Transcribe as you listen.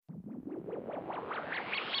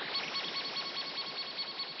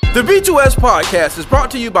The B2S podcast is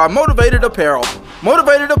brought to you by Motivated Apparel.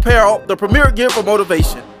 Motivated Apparel, the premier gear for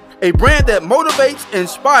motivation. A brand that motivates,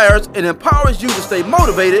 inspires, and empowers you to stay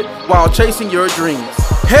motivated while chasing your dreams.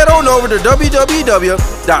 Head on over to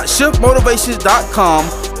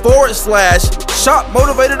www.shiftmotivations.com/shop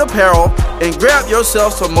Motivated Apparel and grab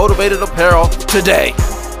yourself some Motivated Apparel today.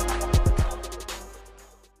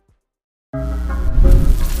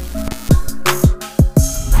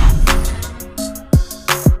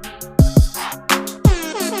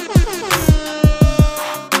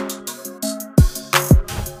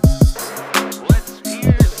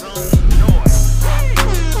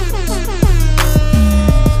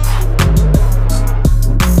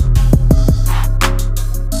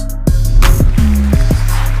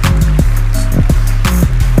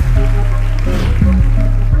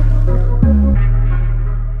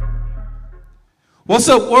 What's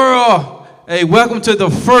up, world? Hey, welcome to the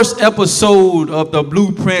first episode of the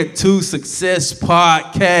Blueprint to Success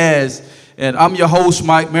podcast. And I'm your host,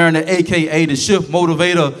 Mike Mariner, a.k.a. the Shift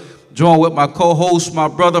Motivator, joined with my co-host, my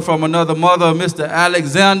brother from another mother, Mr.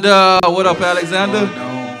 Alexander. What up, Alexander?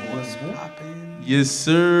 What's poppin'? Yes,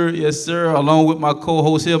 sir. Yes, sir. Along with my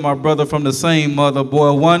co-host here, my brother from the same mother,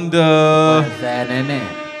 Boy Wonder. What's that in there?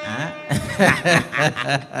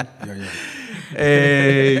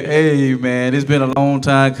 Hey, man, it's been a long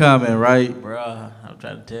time coming, right? Bruh, I'm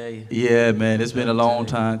trying to tell you. Yeah, man, it's been a long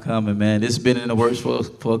time coming, man. It's been in the works for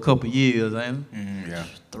a couple years, ain't it? Yeah.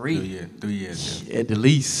 3 years. At the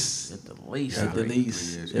least. At the least. At the 3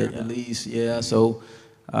 least. years, At the least, yeah. So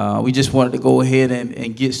we just wanted to go ahead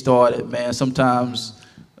and get started, man. Sometimes,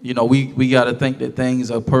 you know, we got to think that things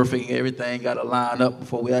are perfect and everything got to line up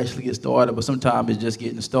before we actually get started. But sometimes it's just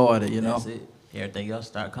getting started, you know? That's it. Everything else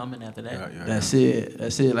start coming after that. That's it.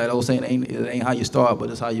 Like I was saying, it ain't how you start, but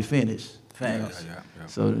it's how you finish. Facts.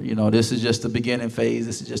 So, you know, this is just the beginning phase.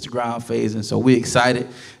 This is just the ground phase. And so we're excited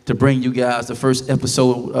to bring you guys the first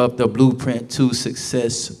episode of the Blueprint to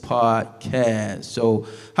Success podcast. So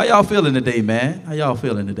how y'all feeling today, man? How y'all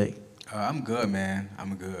feeling today? I'm good, man.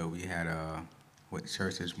 I'm good. We had went to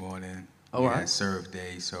church this morning. All right. Had serve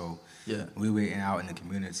day, so Yeah. we were out in the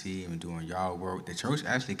community and doing yard work. The church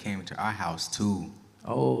actually came to our house too.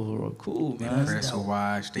 Oh, cool, They man. pressure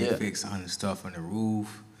washed. They Yeah. fixed on the stuff on the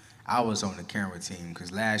roof. I was on the camera team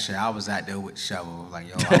because last year I was out there with the shovel. Like,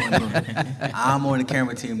 yo, I'm on the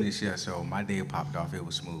camera team this year, so my day popped off. It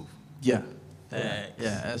was smooth. Yeah. Facts.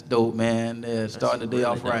 Yeah, that's dope, man. Yeah, starting the day really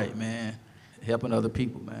off dope. right, man. Helping other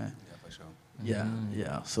people, man. Yeah, for sure. Yeah,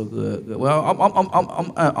 so good. Well,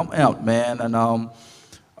 I'm out, man, and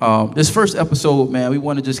this first episode, man, we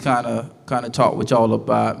want to just kind of talk with y'all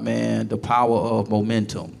about, man, the power of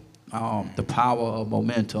momentum. The power of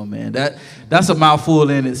momentum, man. That's a mouthful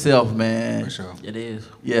in itself, man. For sure. It is.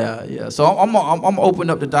 Yeah. So I'm gonna open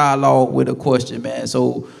up the dialogue with a question, man.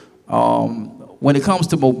 So, when it comes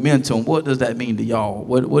to momentum, what does that mean to y'all?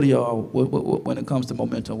 What do y'all? What when it comes to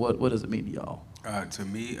momentum, what does it mean to y'all? To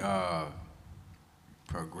me,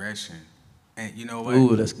 progression. And you know what?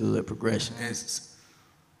 Ooh, that's good. Progression. It's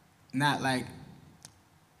not like,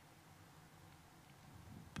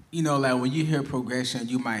 you know, like when you hear progression,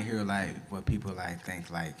 you might hear like what people like think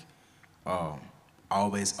like,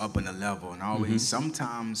 always up in the level and always.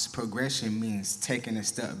 Sometimes progression means taking a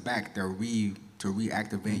step back to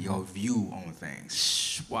reactivate your view on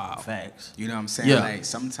things. Wow. Facts. You know what I'm saying? Yeah. Like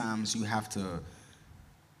sometimes you have to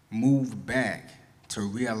move back to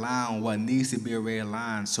realign what needs to be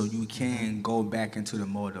realigned so you can go back into the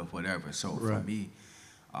mode of whatever. So for Right. me,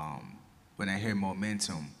 when I hear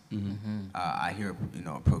momentum, I hear, you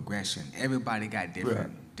know, progression. Everybody got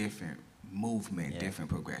different movement, different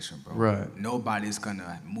progression, bro. Right. Nobody's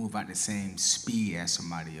gonna move at the same speed as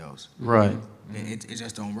somebody else. Right. It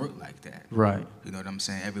just don't work like that. Right. You know what I'm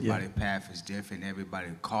saying? Everybody's path is different.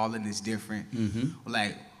 Everybody's calling is different.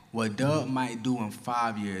 Like what Doug might do in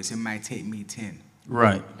 5 years, it might take me 10.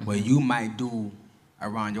 Right. What you might do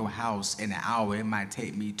around your house in an hour, it might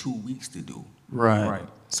take me 2 weeks to do. Right.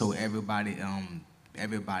 So everybody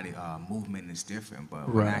movement is different. But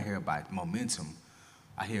when I Right. hear about momentum,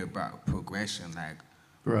 I hear about progression. Like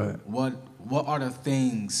Right. what are the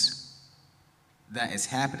things that is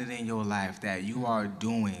happening in your life that you are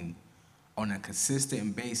doing on a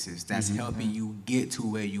consistent basis that's helping you get to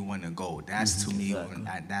where you want to go? That's to me,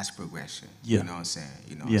 that's progression. Yeah. You know what I'm saying?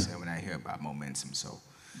 You know what Yeah. I'm saying when I hear about momentum. So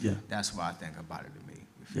Yeah. that's what I think about it to me.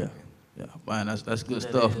 You feel Yeah. me? Yeah. Man, that's good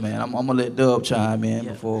stuff, man. I'm gonna let Dub chime in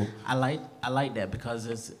Yeah. before. I like that because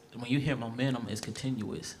it's when you hear momentum, it's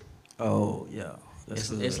continuous. Oh yeah. That's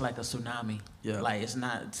good. It's like a tsunami. Yeah. Like it's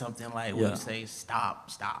not something like Yeah. we say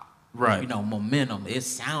stop. Right. You know, momentum. It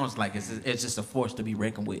sounds like it's just a force to be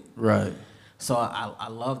reckoned with. Right. So I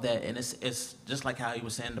love that, and it's just like how he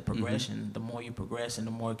was saying, the progression. The more you progress and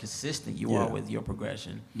the more consistent you are with your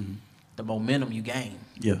progression, the momentum you gain.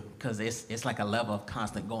 Yeah. Because it's like a level of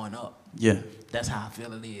constant going up. Yeah. That's how I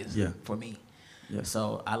feel it is for me. Yeah.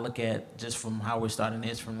 So I look at just from how we're starting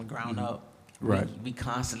this from the ground up. Right. We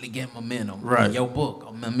constantly get momentum. Right. Your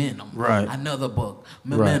book, momentum. Right. Another book,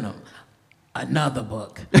 momentum. Right. Another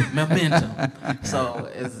book, momentum.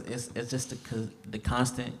 So it's just the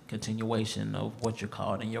constant continuation of what you're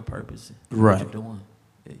called and your purpose. Right. What you're doing.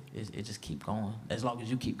 It just keep going as long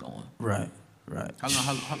as you keep going. Right. Right.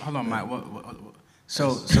 Hold on, Mike.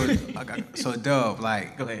 So Dub,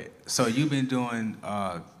 like, go ahead. So you've been doing,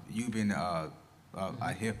 a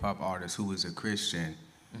hip hop artist who was a Christian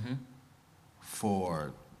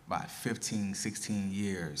for about 15, 16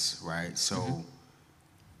 years, right? So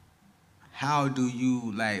how do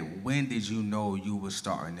you, like, when did you know you were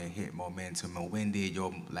starting to hit momentum, and when did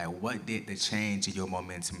what did the change in your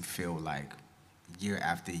momentum feel like? Year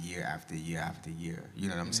after year after year after year, you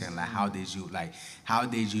know what I'm saying? Like, how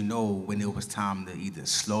did you know when it was time to either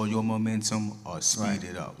slow your momentum or speed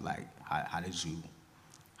it up? Like, how did you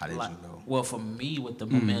know? Well, for me, with the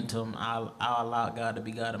momentum, I allowed God to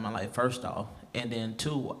be God in my life, first off. And then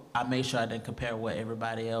two, I made sure I didn't compare what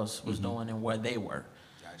everybody else was doing and where they were.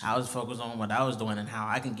 Gotcha. I was focused on what I was doing and how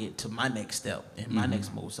I can get to my next step and my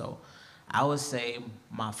next move. So I would say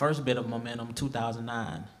my first bit of momentum,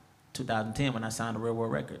 2009, 2010, when I signed to Real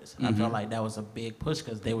World Records. I felt like that was a big push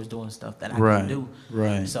because they was doing stuff that I couldn't do.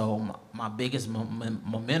 Right. So my biggest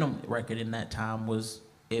momentum record in that time was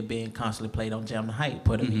it being constantly played on Jam the Hype,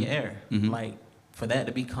 Put It in the Air. Like, for that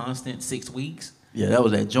to be constant 6 weeks. Yeah, that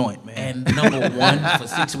was that joint, man. And number one for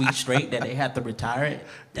 6 weeks straight that they had to retire it.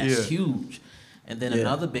 That's huge. And then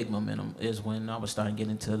another big momentum is when I was starting to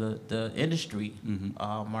get into the industry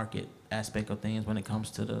market aspect of things when it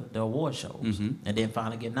comes to the award shows. And then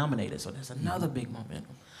finally get nominated. So that's another big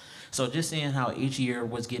momentum. So just seeing how each year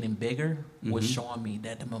was getting bigger was showing me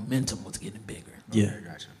that the momentum was getting bigger. Yeah. Okay,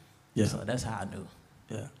 gotcha. Yeah. So that's how I knew.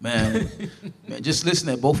 Yeah. Man, just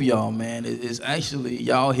listening to both of y'all, man, it's actually,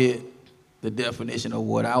 y'all hit the definition of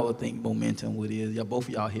what I would think momentum would is. Both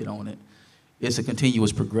of y'all hit on it. It's a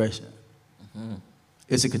continuous progression.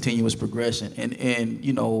 It's a continuous progression. And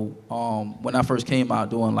you know, when I first came out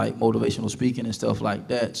doing like motivational speaking and stuff like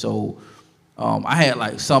that, so I had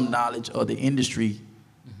like some knowledge of the industry,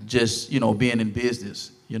 just, you know, being in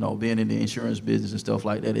business, you know, being in the insurance business and stuff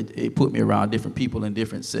like that. It put me around different people in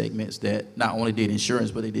different segments that not only did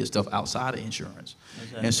insurance, but they did stuff outside of insurance.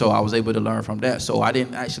 Exactly. And so I was able to learn from that. So I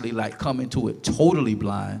didn't actually like come into it totally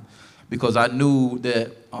blind, because I knew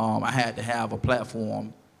that I had to have a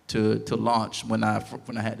platform to launch when I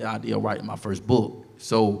had the idea of writing my first book.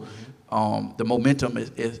 So the momentum,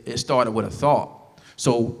 it started with a thought.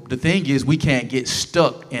 So the thing is, we can't get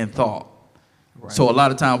stuck in thought. Right. So a lot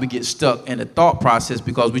of times we get stuck in the thought process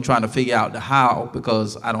because we're trying to figure out the how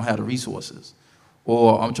because I don't have the resources.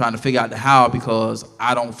 Or I'm trying to figure out the how because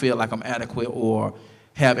I don't feel like I'm adequate or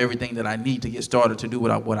have everything that I need to get started to do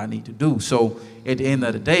what I need to do. So at the end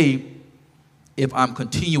of the day, if I'm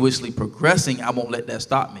continuously progressing, I won't let that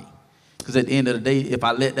stop me. Because at the end of the day, if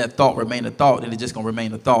I let that thought remain a thought, then it's just going to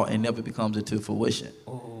remain a thought and never becomes into fruition.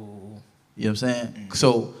 Oh. You know what I'm saying?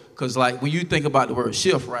 So, because like when you think about the word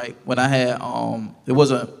shift, right? When I had, it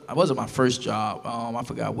wasn't my first job. I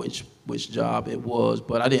forgot which job it was,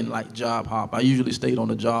 but I didn't like job hop. I usually stayed on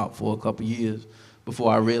the job for a couple years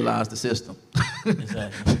before I realized the system.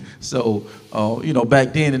 Exactly. So, you know,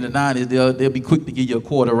 back then in the 90s, they'll be quick to give you a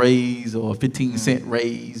quarter raise or a 15-cent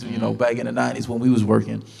raise, you know, back in the 90s when we was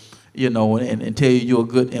working, you know, and tell you you're a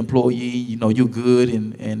good employee, you know, you're good,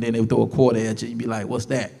 and then they throw a quarter at you and be like, what's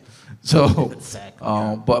that? So, exactly.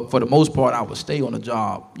 But for the most part, I would stay on the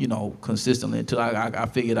job, you know, consistently until I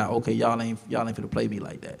figured out, okay, y'all ain't finna play me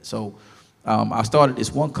like that. So, I started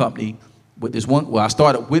this one company I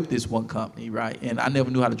started with this one company, right? And I never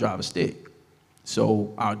knew how to drive a stick.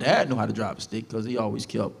 So our dad knew how to drive a stick because he always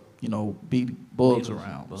kept, you know, bugs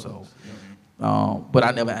around. Bugs. So, but I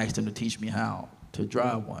never asked him to teach me how to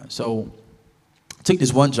drive one. So I took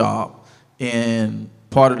this one job, and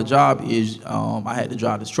part of the job is I had to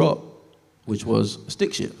drive this truck, which was a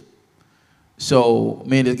stick shift. So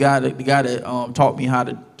me and the guy that taught me how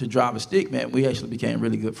to drive a stick, man, we actually became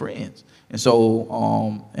really good friends. And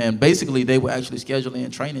so, and basically they were actually scheduling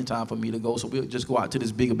training time for me to go. So we would just go out to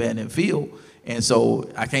this big abandoned field. And so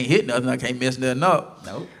I can't hit nothing. I can't mess nothing up.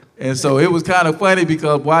 Nope. And so it was kind of funny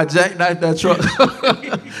because, boy, I jackknifed that truck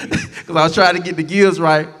because I was trying to get the gears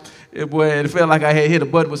right. it felt like I had hit a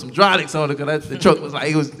button with some hydraulics on it because the truck was like,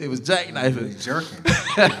 it was jackknifing. Jerking.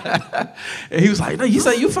 And he was like, no, you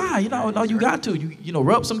say you fine. No, you got to. You know,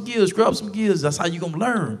 rub some gears. That's how you going to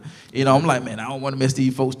learn. I'm like, man, I don't want to mess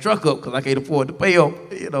these folks' truck up because I can't afford to pay them.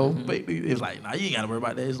 It's like, nah, you ain't got to worry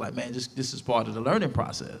about that. It's like, man, this is part of the learning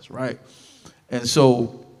process, right? And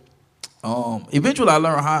so eventually I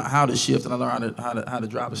learned how to shift, and I learned how to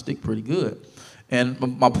drive a stick pretty good. And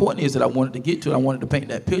my point is that I wanted to paint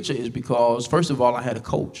that picture is because, first of all, I had a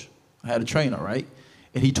coach. I had a trainer, right?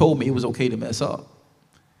 And he told me it was okay to mess up.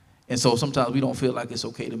 And so sometimes we don't feel like it's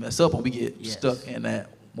okay to mess up, and we get stuck in that,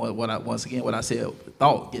 what I said,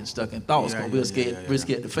 getting stuck in thoughts, because we're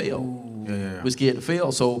scared to fail. We're scared to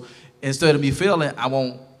fail. So instead of me failing, I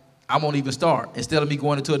won't even start. Instead of me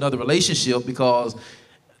going into another relationship because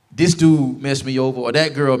this dude messed me over or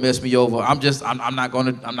that girl messed me over, I'm not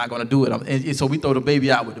gonna do it. And so we throw the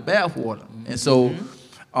baby out with the bathwater. And so,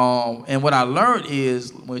 and what I learned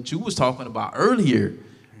is what you was talking about earlier,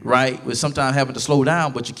 right? Was sometimes having to slow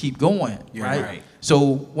down, but you keep going, right? So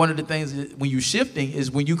one of the things when you're shifting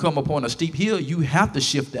is when you come upon a steep hill, you have to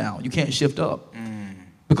shift down. You can't shift up.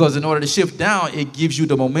 Because in order to shift down, it gives you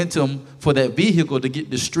the momentum for that vehicle to get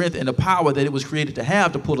the strength and the power that it was created to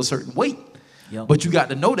have to pull a certain weight. Yep. But you got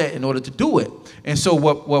to know that in order to do it. And so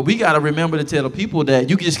what we got to remember to tell the people that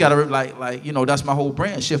you just got to, like that's my whole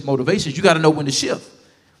brand, Shift Motivations. You got to know when to shift.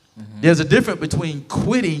 There's a difference between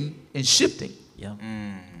quitting and shifting. Yep.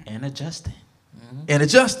 And adjusting. And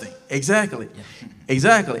adjusting. Exactly. Yep.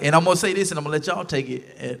 Exactly. And I'm going to say this, and I'm going to let y'all take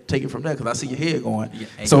it from there because I see your head going. Yeah.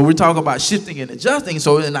 So we're talking about shifting and adjusting.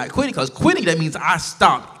 So they're not quitting, because quitting, that means I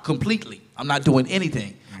stopped completely. I'm not doing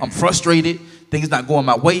anything. I'm frustrated. Things not going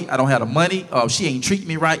my way. I don't have the money. She ain't treat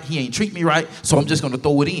me right. He ain't treat me right. So I'm just going to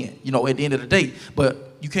throw it in, at the end of the day.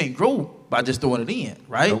 But you can't grow by just throwing it in,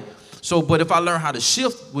 right? Nope. So, but if I learn how to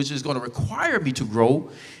shift, which is going to require me to grow,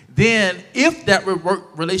 then if that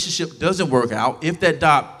relationship doesn't work out, if that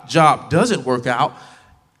job doesn't work out,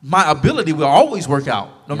 my ability will always work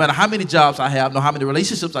out. No matter how many jobs I have, no how many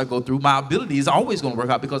relationships I go through, my ability is always going to work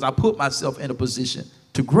out because I put myself in a position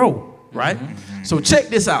to grow. Right? So check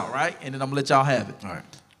this out, right? And then I'm gonna let y'all have it. All right.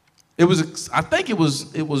 I think it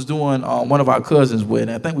was doing one of our cousins'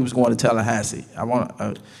 wedding. I think we was going to Tallahassee. I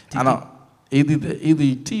don't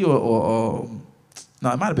either T or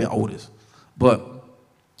no, it might have been Otis. But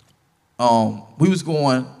we was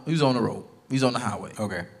on the road. We was on the highway.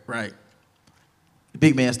 Okay. Right. The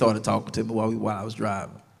big man started talking to me while I was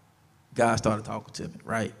driving. Guy started talking to me,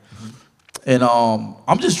 right? And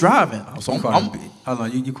I'm just driving. So hold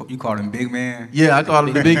on, you call him big man? Yeah, I call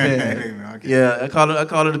him the big man. Big man, okay. Yeah, I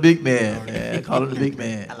call it the big man. Okay. Yeah, I call it the big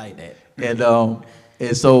man. I like that.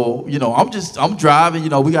 And so I'm driving.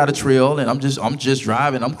 We got a trail, and I'm just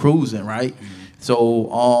driving. I'm cruising, right?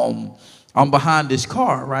 So I'm behind this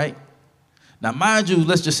car, right? Now, mind you,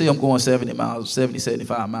 let's just say I'm going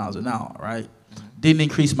 75 miles an hour, right? Didn't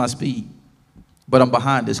increase my speed, but I'm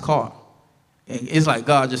behind this car. And it's like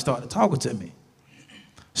God just started talking to me.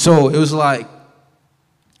 So it was like,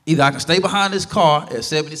 either I can stay behind this car at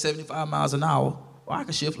 75 miles an hour, or I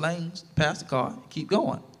can shift lanes, pass the car, and keep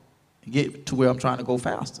going, and get to where I'm trying to go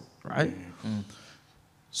faster, right?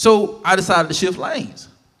 So I decided to shift lanes.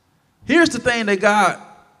 Here's the thing that God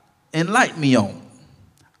enlightened me on.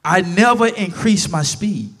 I never increased my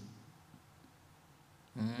speed.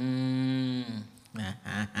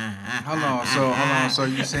 Hold on. So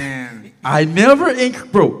you saying I never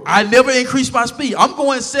increased my speed. I'm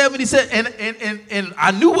going 77, and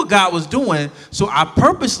I knew what God was doing, so I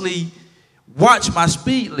purposely watched my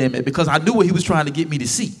speed limit because I knew what He was trying to get me to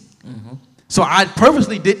see. So I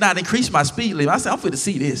purposely did not increase my speed limit. I said, I'm finna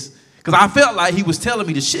see this, because I felt like He was telling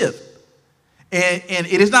me to shift. And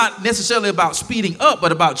it is not necessarily about speeding up,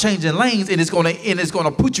 but about changing lanes, and it's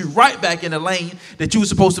gonna put you right back in the lane that you were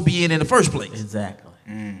supposed to be in the first place. Exactly.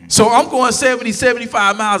 So I'm going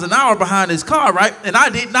 75 miles an hour behind this car, right? And I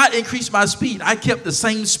did not increase my speed. I kept the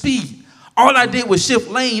same speed. All I did was shift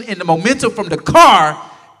lane, and the momentum from the car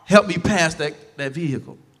helped me pass that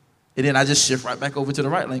vehicle. And then I just shift right back over to the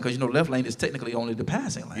right lane, because left lane is technically only the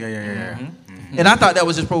passing lane. Yeah. And I thought that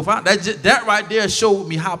was just profound. That right there showed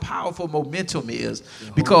me how powerful momentum is,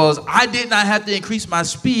 because I did not have to increase my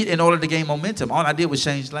speed in order to gain momentum. All I did was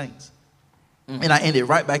change lanes. And I ended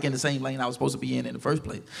right back in the same lane I was supposed to be in the first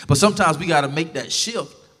place. But sometimes we got to make that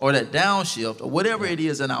shift, or that downshift, or whatever it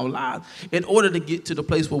is in our lives, in order to get to the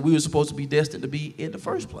place where we were supposed to be destined to be in the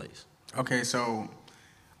first place. Okay, so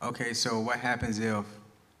what happens if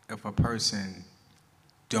a person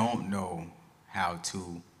don't know how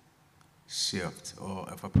to shift, or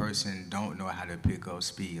if a person don't know how to pick up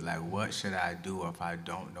speed, like what should I do if I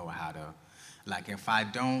don't know how to, like if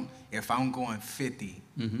I'm going 50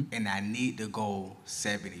 and I need to go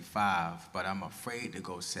 75, but I'm afraid to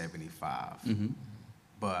go 75.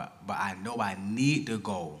 But I know I need to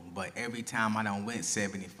go, but every time I done went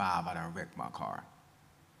 75, I done wrecked my car.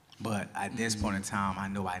 But at this point in time, I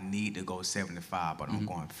know I need to go 75, but I'm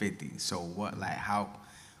going 50. So what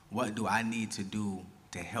do I need to do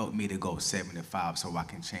to help me to go 75 so I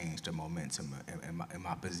can change the momentum in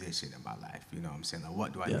my position in my life? You know what I'm saying? Like,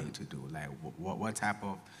 what do I need to do? Like, what type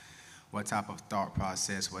of thought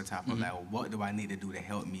process? What type of what do I need to do to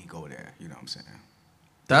help me go there? You know what I'm saying?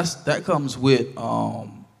 That comes with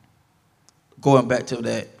going back to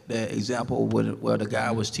that example where the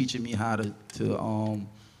guy was teaching me how to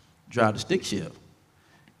drive the stick shift.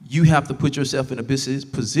 You have to put yourself in a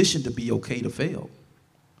position to be okay to fail.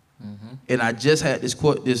 And I just had this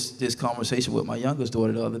conversation with my youngest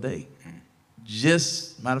daughter the other day.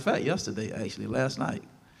 Just, matter of fact, yesterday, actually, last night.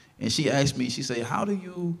 And she asked me, she said, how do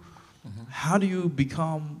you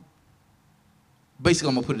become, basically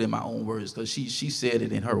I'm gonna put it in my own words, because she said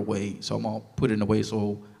it in her way, so I'm gonna put it in a way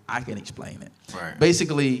so I can explain it. Right.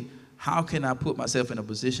 Basically, how can I put myself in a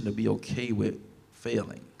position to be okay with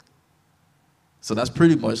failing? So that's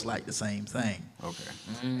pretty much like the same thing. Okay.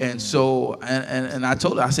 And so, and I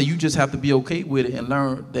told her, I said, you just have to be okay with it and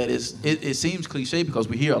learn that it seems cliche because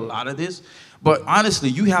we hear a lot of this, but honestly,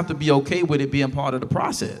 you have to be okay with it being part of the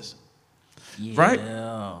process. Yeah. Right?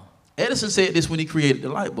 Edison said this when he created the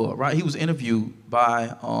light bulb, right? He was interviewed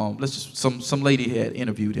by, some lady had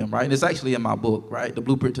interviewed him, right? And it's actually in my book, right? The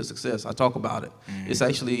Blueprint to Success. I talk about it. It's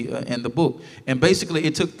actually in the book. And basically,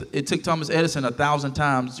 it took Thomas Edison 1,000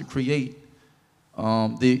 times to create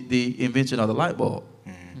the invention of the light bulb.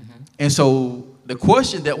 And so the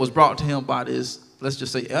question that was brought to him by this, let's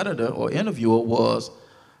just say editor or interviewer, was,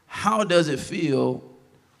 how does it feel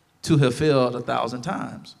to have failed 1,000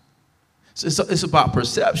 times? So it's about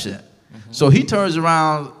perception. So he turns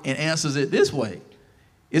around and answers it this way.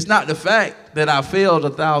 It's not the fact that I failed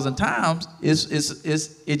 1,000 times.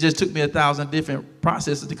 It just took me 1,000 different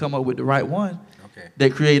processes to come up with the right one.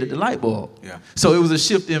 That created the light bulb. Yeah. So it was a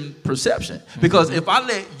shift in perception. Because if I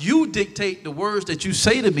let you dictate the words that you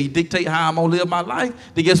say to me, dictate how I'm going to live my life,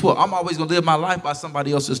 then guess what? I'm always going to live my life by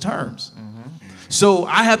somebody else's terms. So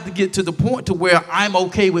I have to get to the point to where I'm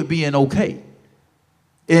okay with being okay.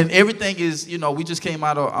 And everything is, we just came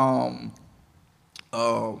out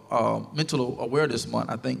of Mental Awareness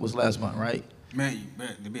Month, I think was last month, right? Man,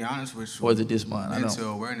 to be honest with you, or is it this month?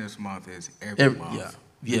 Mental Awareness Month is every month.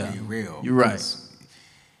 Yeah, be real. You're right.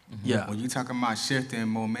 Yeah. When you talking about shifting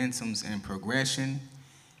momentums and progression,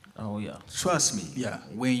 trust me. Yeah.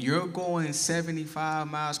 When you're going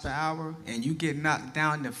 75 miles per hour and you get knocked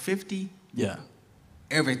down to 50,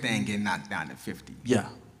 everything get knocked down to 50. Yeah.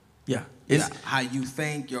 How you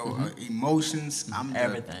think, your emotions,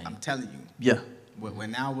 everything. I'm telling you. Yeah.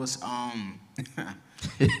 When I was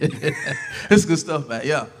It's good stuff, man.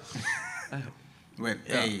 Yeah.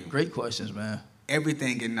 Hey, great questions, man.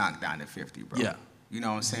 Everything get knocked down to 50, bro. Yeah. You know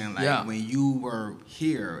what I'm saying? Like when you were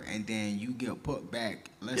here and then you get put back,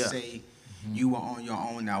 let's say you were on your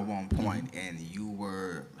own at one point and you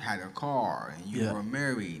had a car and you were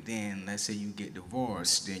married, then let's say you get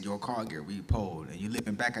divorced, then your car get repoed and you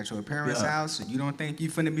living back at your parents' house and you don't think you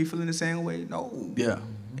finna be feeling the same way? No. Yeah.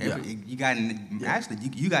 You got actually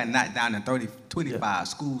you got knocked down to 25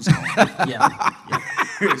 school zone.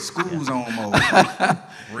 School zone mode.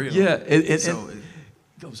 Real. Yeah.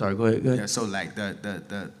 I'm sorry. Go ahead. Yeah. So like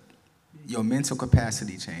your mental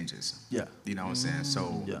capacity changes. Yeah. You know what I'm saying?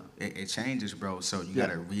 So it changes, bro. So you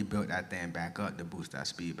gotta rebuild that thing back up to boost that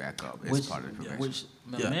speed back up. It's part of the progression. Which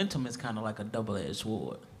momentum is kind of like a double-edged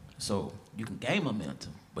sword. So you can gain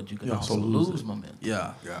momentum, but you can also lose momentum.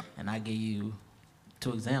 Yeah. And I give you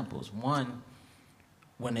 2 examples. One,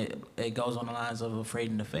 when it goes on the lines of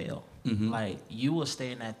afraid to fail. Like you will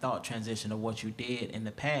stay in that thought transition of what you did in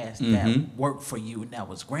the past that worked for you and that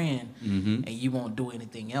was grand, and you won't do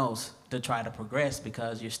anything else to try to progress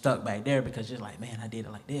because you're stuck back there because you're like, man, I did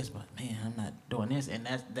it like this, but man, I'm not doing this, and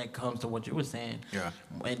that comes to what you were saying. Yeah.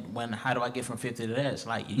 When how do I get from 50 to that? It's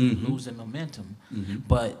like you're losing momentum,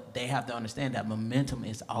 but they have to understand that momentum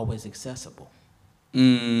is always accessible.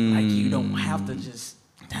 Like you don't have to just,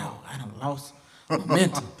 I done lost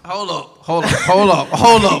Momentum. Hold up. Hold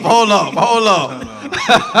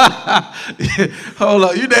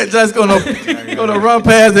up. You not just gonna run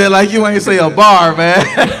past that like you ain't say a bar, man.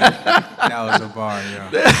 That was a bar, yeah.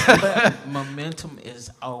 But momentum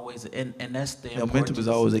is always, and that's the importance. Momentum is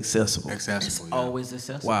always accessible. It's Accessible, yeah. always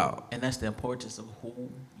accessible. Wow. And that's the importance of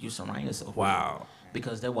who you surround yourself Wow. with.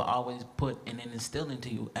 Because they will always put and then instill into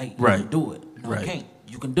you, hey, you Right. can do it. No, Right. I can't.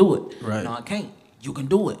 You can do it. Right. No, I can't. You can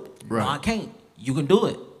do it. Right. No, I can't. You can do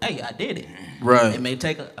it. Hey, I did it. Right. It may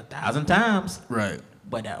take 1,000 times. Right.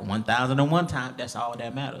 But at 1,001 times, that's all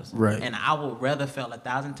that matters. Right. And I would rather fail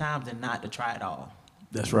 1,000 times than not to try it all.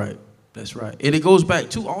 That's right. That's right. And it goes back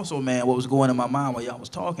to also, man, what was going in my mind while y'all was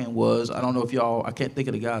talking was, I don't know if y'all, I can't think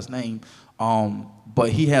of the guy's name, but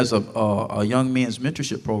he has a young men's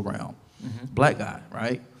mentorship program, black guy,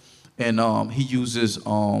 right? And he uses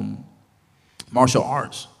martial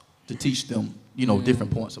arts to teach them,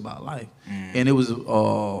 different points about life. And it was a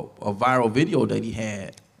viral video that he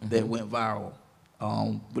had that went viral,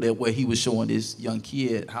 where he was showing this young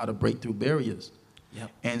kid how to break through barriers.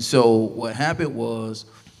 Yep. And so what happened was,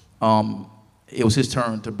 it was his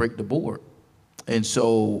turn to break the board. And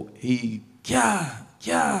so he,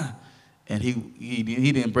 and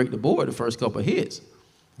he didn't break the board the first couple of hits.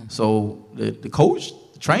 So the coach,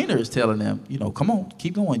 the trainer is telling him, come on,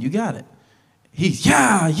 keep going, you got it. He's,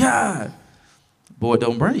 board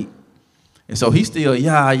don't break. And so he's still,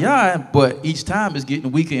 but each time it's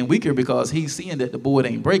getting weaker and weaker because he's seeing that the board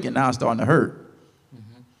ain't breaking, now it's starting to hurt.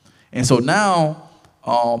 And so now,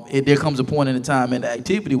 there comes a point in the time in the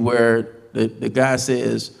activity where the guy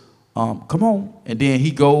says, come on. And then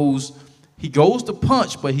he goes to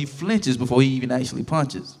punch, but he flinches before he even actually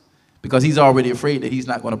punches. Because he's already afraid that he's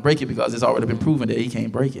not going to break it because it's already been proven that he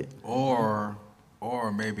can't break it. Or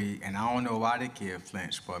maybe, and I don't know why the kid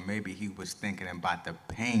flinched, but maybe he was thinking about the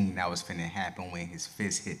pain that was finna happen when his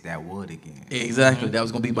fist hit that wood again. Exactly. That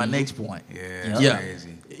was going to be my next point. Yeah,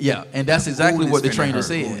 crazy. Yeah, and that's exactly what the trainer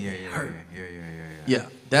said. Yeah.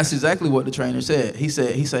 That's exactly what the trainer said. He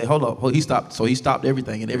said, hold up. He stopped. So he stopped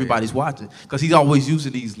everything, and everybody's watching because he's always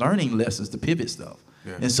using these learning lessons to pivot stuff.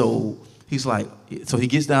 Yeah. And so he's like, so he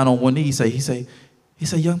gets down on one knee. He say,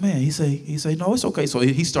 young man. He say, no, it's okay. So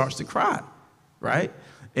he starts to cry, right?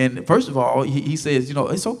 And first of all, he says,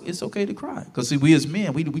 it's okay to cry because see, we as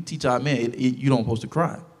men, we teach our men, you don't supposed to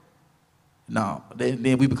cry. No,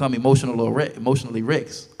 then we become emotionally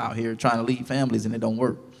wrecks out here trying to lead families, and it don't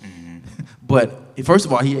work. But first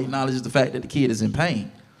of all, he acknowledges the fact that the kid is in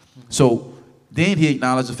pain. So then he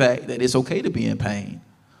acknowledges the fact that it's okay to be in pain,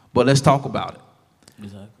 but let's talk about it.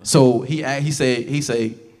 Exactly. So he say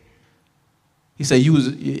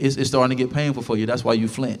it's starting to get painful for you. That's why you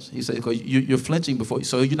flinch. He said because you're flinching before,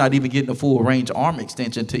 so you're not even getting a full range arm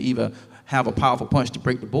extension to even have a powerful punch to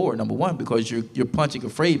break the board. Number one, because you're punching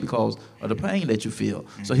afraid because of the pain that you feel.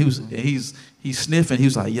 So he's sniffing. He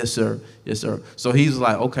was like, yes sir. So he's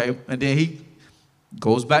like, okay, and then he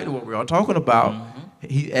goes back to what we were talking about.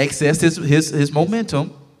 He accessed his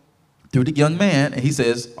momentum through the young man, and he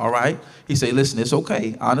says, all right. He said, listen, it's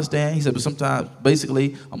okay. I understand. He said, but sometimes,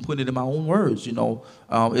 basically, I'm putting it in my own words,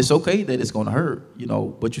 it's okay that it's going to hurt,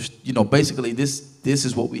 but basically, this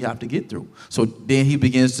is what we have to get through. So then he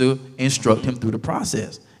begins to instruct him through the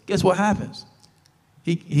process. Guess what happens?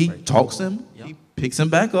 He talks him, he picks him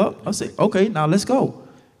back up. I say, okay, now let's go.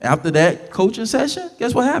 After that coaching session,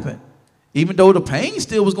 guess what happened? Even though the pain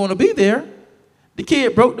still was going to be there, the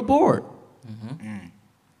kid broke the board.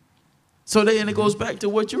 So then it goes back to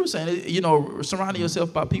what you were saying, surrounding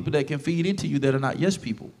yourself by people that can feed into you that are not yes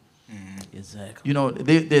people. Exactly.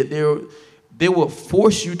 They will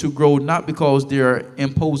force you to grow not because they're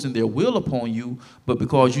imposing their will upon you, but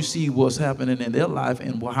because you see what's happening in their life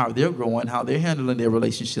and how they're growing, how they're handling their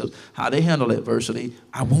relationships, how they handle adversity.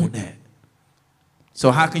 I want that.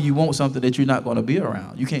 So how can you want something that you're not going to be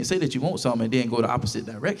around? You can't say that you want something and then go the opposite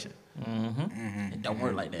direction. It don't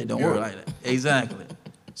work like that. It don't work like that. Exactly.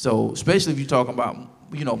 So especially if you're talking about,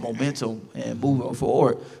 momentum and moving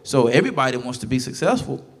forward. So everybody wants to be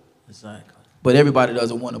successful. Exactly. But everybody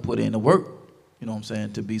doesn't want to put in the work,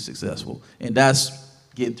 to be successful. And that's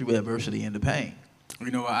getting through adversity and the pain.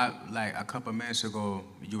 Like a couple of minutes ago,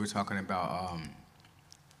 you were talking about,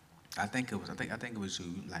 I think it was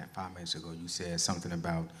you, like 5 minutes ago, you said something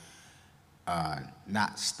about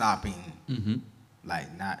not stopping, like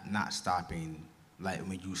not stopping. Like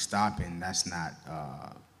when you stopping, that's not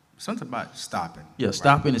something about stopping. Yeah, right?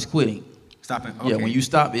 stopping is quitting. Stopping. Okay. Yeah, when you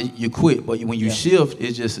stop, you quit. But when you shift,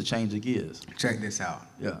 it's just a change of gears. Check this out.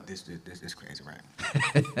 Yeah. This is crazy,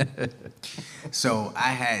 right? So I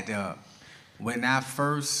had when I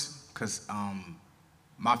first, cause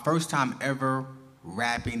my first time ever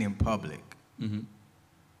rapping in public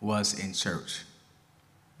was in church.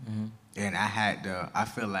 And I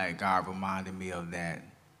feel like God reminded me of that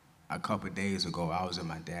a couple of days ago. I was in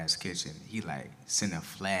my dad's kitchen. He like sent a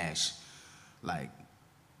flash like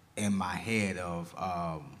in my head of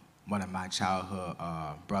one of my childhood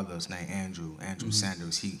brothers named Andrew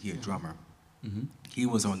Sanders. He a drummer. He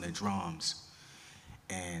was on the drums.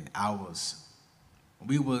 And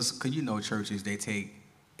we was, cause you know churches, they take,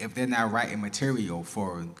 if they're not writing material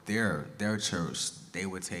for their church, they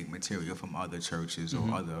would take material from other churches or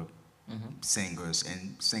other singers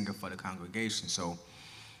and sing it for the congregation. So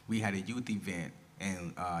we had a youth event,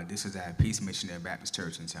 and this is at Peace Missionary Baptist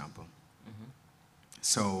Church in Tampa.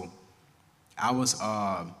 So I was,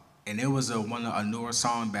 and it was a newer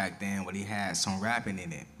song back then, but he had some rapping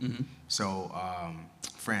in it. So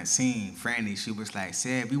Franny, she was like,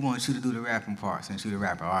 "Said we want you to do the rapping part since you're the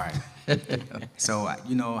rapper." All right. So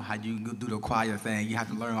you know how you do the choir thing, you have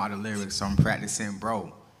to learn all the lyrics. So I'm practicing,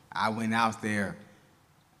 bro. I went out there.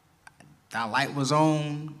 That light was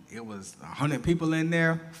on. It was 100 people in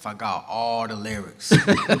there. Forgot all the lyrics.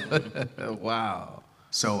 Wow.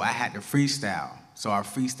 So I had to freestyle. So I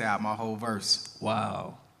freestyled my whole verse.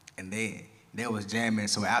 Wow. And they was jamming.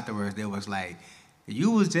 So afterwards, they was like,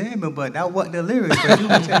 "You was jamming, but that wasn't the lyrics." But you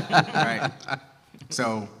was jamming. Right.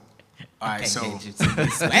 So, all right. So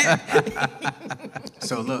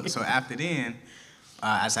look. So after then,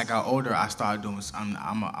 as I got older, I started doing.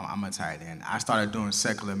 I'm a tight end. I started doing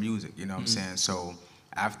secular music. You know what I'm saying? So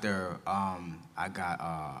after I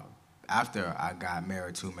got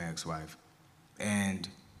married to my ex-wife, and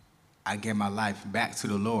I gave my life back to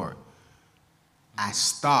the Lord, I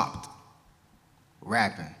stopped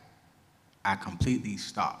rapping. I completely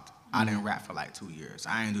stopped. I didn't rap for like 2 years.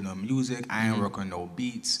 I ain't do no music. I ain't work on no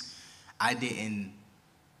beats. I didn't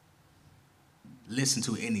listen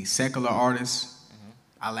to any secular artists.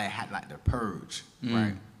 I had like the purge,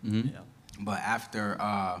 right? Yeah. But after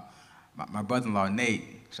my brother-in-law Nate,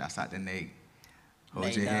 shouts out to Nate,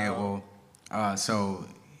 hold your head, well, so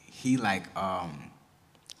he like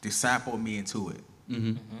discipled me into it.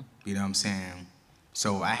 You know what I'm saying?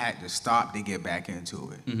 So I had to stop to get back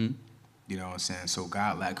into it. You know what I'm saying? So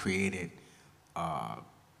God like created, I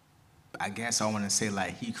guess I want to say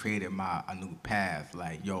like he created a new path.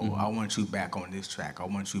 Like, yo, I want you back on this track. I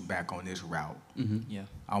want you back on this route. Yeah.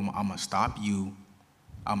 I'm gonna stop you.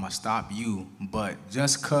 But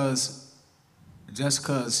just cause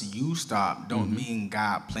you stop don't mean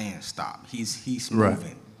God plan stop. He's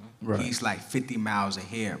moving. Right. He's like 50 miles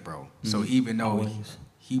ahead, bro. So even though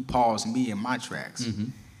he paused me in my tracks,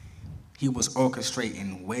 he was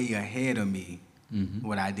orchestrating way ahead of me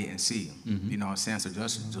what I didn't see. You know what I'm saying? So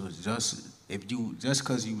just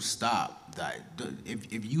cause you stop, like,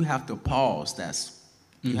 if you have to pause,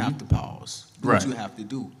 you have to pause. Do what you have to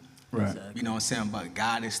do. Right. Exactly. You know what I'm saying? But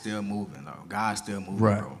God is still moving, though. God's still moving,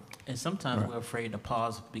 bro. And sometimes we're afraid to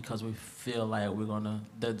pause because we feel like we're gonna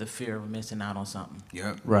the fear of missing out on something.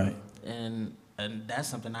 Yep. Right. And that's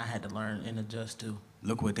something I had to learn and adjust to.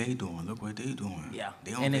 Look what they doing. Look what they doing. Yeah.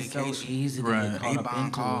 They on and vacation. It's so easy to get They caught up buying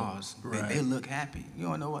into cars. it. They look happy. You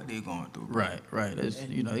don't know what they're going through. Bro. Right. It's,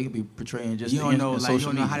 you know, it could be portraying just You don't know, like, like, you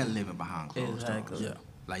social don't know media. how they're living behind closed Exactly. doors. Yeah.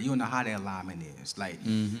 Like, you don't know how their alignment is. Like,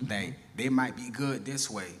 they might be good this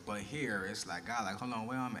way, but here it's like, God, like, hold on,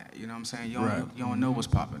 where I'm at. You know what I'm saying? You don't know what's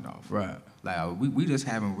popping off. Right. Like, we just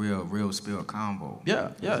having real spill convo.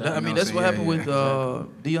 Yeah. Exactly. I mean, that's what happened with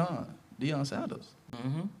Deion Sanders.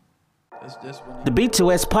 That's when The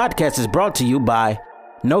B2S podcast is brought to you by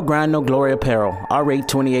No Grind, No Glory Apparel,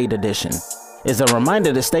 R828 edition. It's a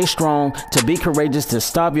reminder to stay strong, to be courageous, to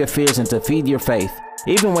stop your fears, and to feed your faith.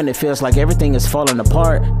 Even when it feels like everything is falling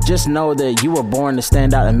apart, just know that you were born to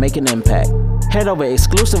stand out and make an impact. Head over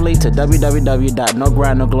exclusively to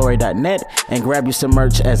www.nogrindnoglory.net and grab you some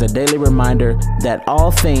merch as a daily reminder that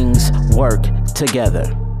all things work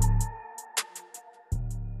together.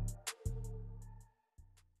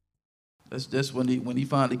 That's when he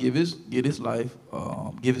finally give his life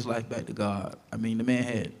back to God. I mean, the man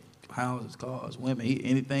had houses, cars, women,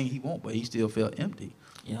 anything he want, but he still felt empty.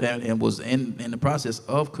 Yeah. And was in the process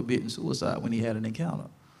of committing suicide when he had an encounter.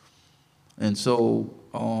 And so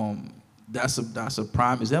that's a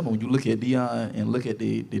prime example. When you look at Deion and look at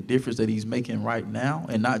the difference that he's making right now,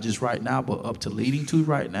 and not just right now, but up to leading to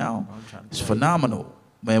right now, it's phenomenal.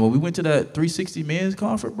 Man, when we went to that 360 men's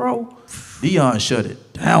conference, bro, Deion shut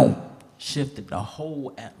it down. Shifted the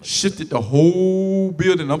whole atmosphere. Shifted the whole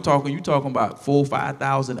building. You talking about 4,000 or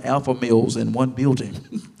 5,000 alpha males in one building.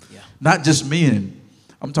 Yeah. Not just men,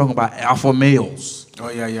 I'm talking about alpha males. Oh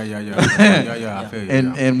yeah. I feel you.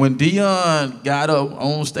 And when Dion got up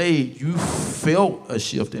on stage, you felt a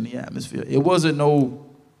shift in the atmosphere. It wasn't no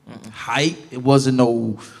hype. It wasn't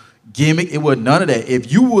no gimmick. It was none of that.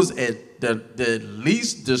 If you was at the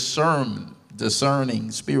least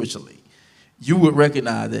discerning spiritually, you would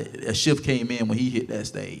recognize that a shift came in when he hit that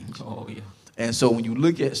stage. Oh yeah. And so when you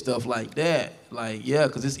look at stuff like that, like, yeah,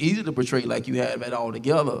 because it's easy to portray like you have it all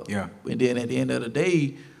together. Yeah. And then at the end of the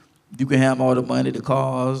day, you can have all the money, the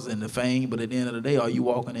cars, and the fame, but at the end of the day, are you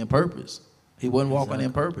walking in purpose? He wasn't walking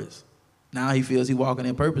in purpose. Now he feels he's walking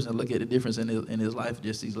in purpose, and look at the difference in his life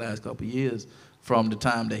just these last couple of years from the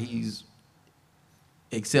time that he's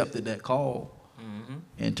accepted that call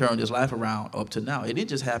and turned his life around up to now. It didn't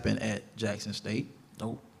just happen at Jackson State.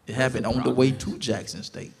 Nope. It happened on the way to Jackson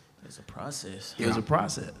State. It's a process. It was a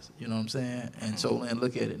process, you know what I'm saying? And so, and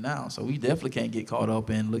look at it now. So we definitely can't get caught up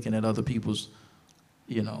in looking at other people's,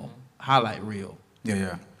 you know, highlight reel.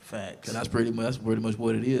 Yeah. Facts. 'Cause that's pretty much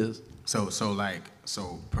what it is. So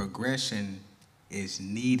progression is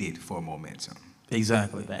needed for momentum.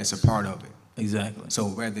 Exactly. It's a part of it. Exactly. So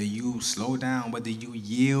whether you slow down, whether you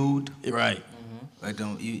yield, Right. or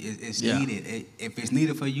don't, it's Yeah. needed. If it's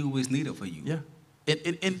needed for you, it's needed for you. Yeah.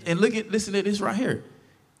 And listen to this right here.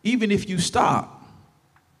 Even if you stop,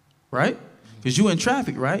 right? Because you in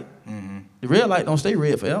traffic, right? The red light don't stay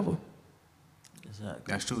red forever. Exactly.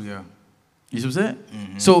 That's true, yeah. You see what I'm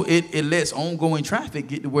saying? So it lets ongoing traffic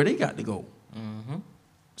get to where they got to go.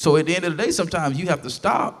 So at the end of the day, sometimes you have to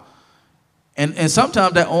stop. And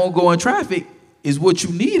sometimes that ongoing traffic is what you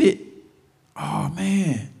needed. Oh,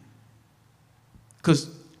 man. Because,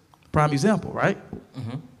 prime example, right?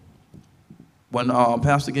 When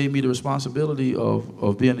pastor gave me the responsibility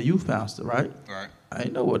of being a youth pastor, right? Right. I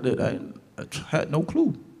didn't know what that. I had no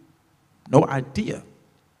clue, no idea,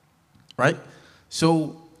 right?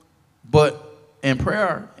 So, but in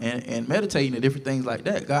prayer and meditating and different things like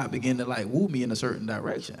that, God began to like woo me in a certain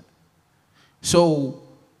direction. So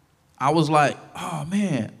I was like, oh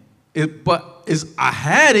man, I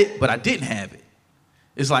had it, but I didn't have it.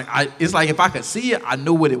 It's like if I could see it, I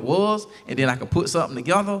knew what it was, and then I could put something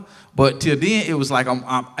together. But till then, it was like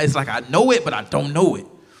it's like I know it, but I don't know it.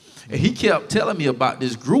 And he kept telling me about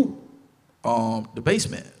this group, the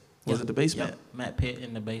Basement. Was it the Basement? Yep. Matt Pitt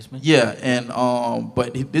in the Basement. Yeah, and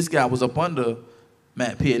but this guy was up under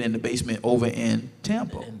Matt Pitt in the Basement over in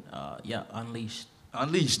Tampa. And, Unleashed.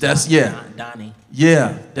 Unleashed. That's yeah. Donnie.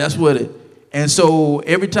 Yeah, that's what it. And so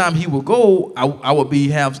every time he would go, I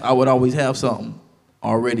would always have something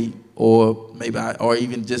already, or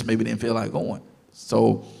even just maybe didn't feel like going.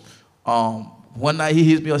 So one night he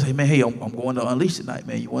hits me up and say, man, hey, I'm going to Unleash tonight,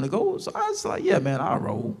 man. You want to go? So I was like, yeah, man, I'll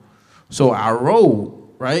roll. So I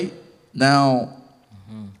rolled, right? Now,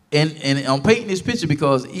 and I'm painting this picture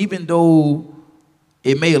because even though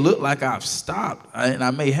it may look like I've stopped, and I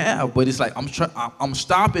may have, but it's like I'm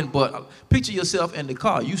stopping, but picture yourself in the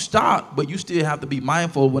car. You stop, but you still have to be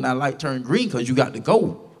mindful when that light turn green because you got to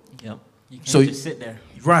go. Yep. You can't just sit there.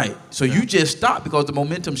 Right. So you just stopped because the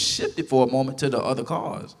momentum shifted for a moment to the other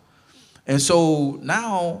cars. And so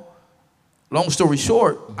now, long story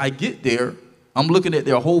short, I get there. I'm looking at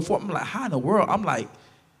their whole form. I'm like, how in the world? I'm like,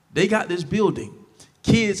 they got this building.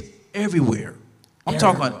 Kids everywhere. I'm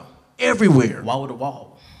talking everywhere. Wall to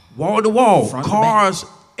wall. Wall to wall. Front to Cars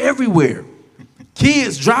everywhere.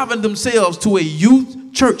 Kids driving themselves to a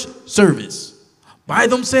youth church service by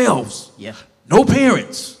themselves. Yeah. No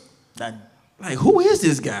parents. Done. Like, who is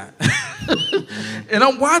this guy? And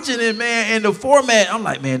I'm watching it, man, and the format, I'm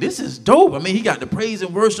like, man, this is dope. I mean, he got the praise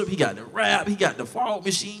and worship, he got the rap, he got the fog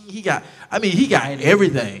machine, he got everything.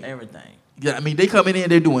 Everything. Yeah, I mean, they coming in,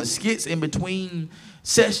 they're doing skits in between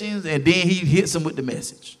sessions, and then he hits them with the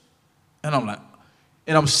message. And I'm like,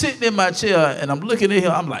 and I'm sitting in my chair, and I'm looking at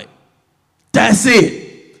him, I'm like, that's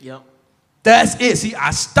it. Yep. That's it. See,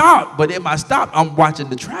 I stopped, but in my stop, I'm watching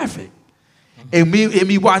the traffic. And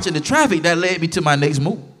me watching the traffic, that led me to my next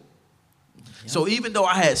move. Yep. So even though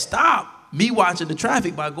I had stopped, me watching the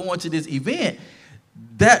traffic by going to this event,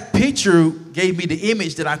 that picture gave me the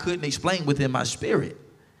image that I couldn't explain within my spirit.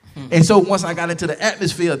 And so once I got into the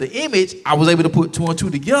atmosphere of the image, I was able to put two and two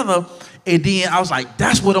together. And then I was like,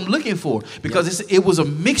 that's what I'm looking for. Because it was a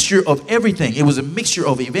mixture of everything. It was a mixture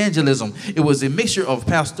of evangelism. It was a mixture of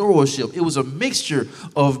pastoralship. It was a mixture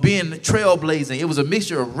of being trailblazing. It was a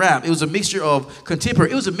mixture of rap. It was a mixture of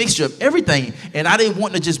contemporary. It was a mixture of everything. And I didn't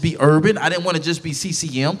want to just be urban. I didn't want to just be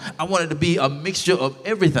CCM. I wanted to be a mixture of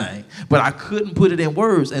everything. But I couldn't put it in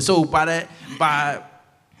words. And so I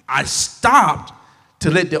stopped to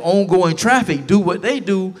let the ongoing traffic do what they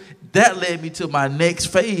do. that led me to my next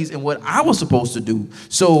phase and what I was supposed to do.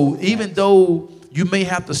 So even though you may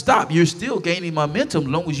have to stop, you're still gaining momentum as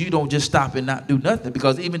long as you don't just stop and not do nothing.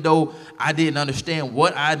 Because even though I didn't understand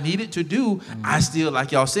what I needed to do, I still,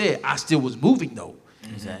 like y'all said, I still was moving though.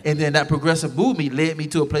 Exactly. And then that progressive movement led me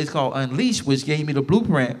to a place called Unleash, which gave me the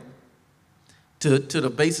blueprint to the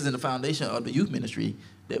basis and the foundation of the youth ministry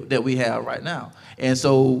that we have right now. And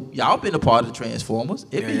so y'all been a part of the Transformers.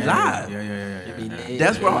 It be live. Yeah.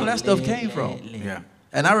 That's where all that stuff came from. Yeah.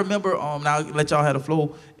 And I remember, now I'll let y'all have the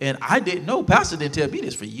flow, and I didn't know, Pastor didn't tell me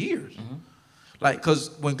this for years. Like,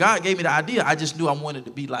 because when God gave me the idea, I just knew I wanted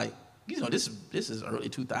to be like, this is early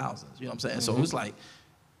 2000s, you know what I'm saying? So it was like,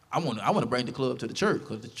 I want to bring the club to the church,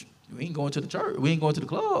 because we ain't going to the church, we ain't going to the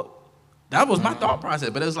club. That was my thought process,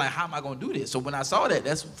 but it was like, how am I going to do this? So when I saw that,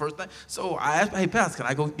 that's the first thing. So I asked, hey, Pastor, can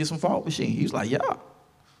I go get some fog machine? He was like, yeah.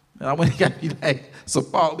 And I went and got me like some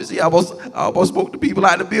fog machine. I almost smoked the people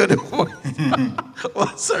out of the building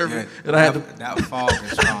while serving. Yeah, and I had that fog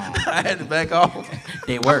is strong. I had to back off.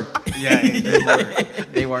 They work. Yeah, they work.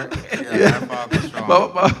 They work. Yeah, that fog is strong.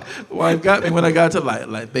 My wife got me when I got to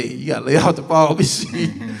like, babe, you gotta lay out the fog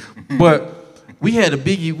machine. But we had a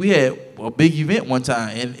big event one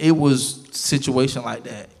time, and it was a situation like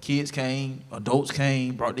that. Kids came, adults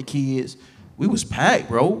came, brought the kids. We was packed,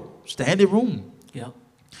 bro. Standing room. Yep.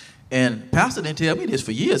 And Pastor didn't tell me this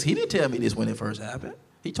for years. He didn't tell me this when it first happened.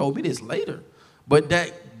 He told me this later. But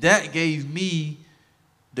that gave me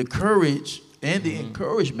the courage and the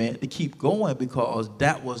encouragement to keep going, because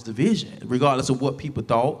that was the vision, regardless of what people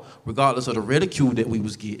thought, regardless of the ridicule that we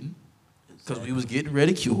was getting, because we was getting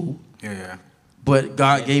ridiculed. Yeah. But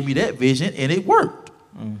God gave me that vision, and it worked.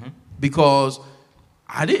 Because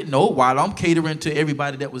I didn't know, while I'm catering to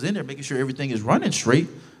everybody that was in there, making sure everything is running straight,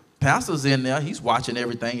 Pastor's in there, he's watching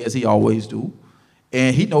everything as he always do.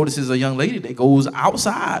 And he notices a young lady that goes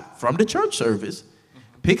outside from the church service,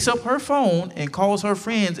 picks up her phone and calls her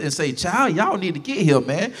friends and say, child, y'all need to get here,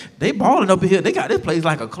 man. They balling up in here. They got this place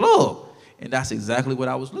like a club. And that's exactly what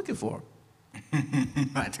I was looking for.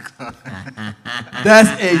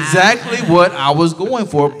 That's exactly what I was going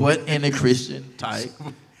for, but in a Christian type,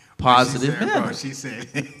 positive manner. She said,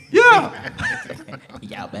 yeah.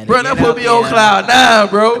 Y'all better Bro, get that put out me on there. cloud nine,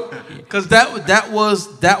 bro. Because that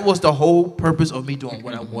was the whole purpose of me doing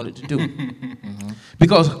what I wanted to do.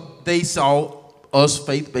 Because they saw us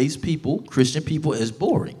faith-based people, Christian people, as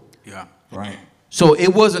boring. Yeah. Right. So it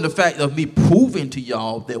wasn't the fact of me proving to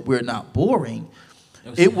y'all that we're not boring.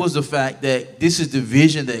 It was the fact that this is the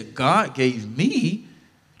vision that God gave me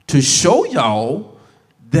to show y'all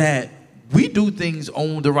that we do things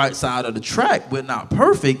on the right side of the track. We're not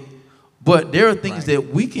perfect, but there are things that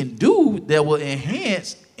we can do that will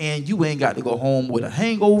enhance, and you ain't got to go home with a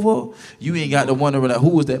hangover. You ain't got to wonder like, who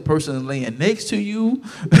was that person laying next to you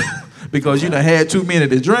because you done had too many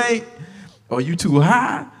to drink or you too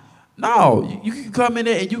high. No, you can come in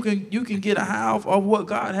there and you can get a high of what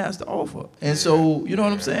God has to offer. And so, you know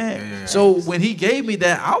what I'm saying? Yeah. So when he gave me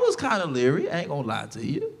that, I was kind of leery. I ain't going to lie to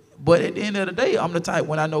you. But at the end of the day, I'm the type,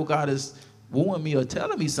 when I know God is wooing me or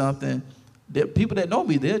telling me something, that people that know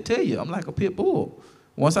me, they'll tell you. I'm like a pit bull.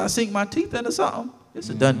 Once I sink my teeth into something, it's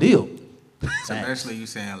a done deal. So especially you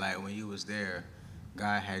saying like when you was there,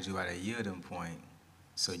 God had you at a yielding point,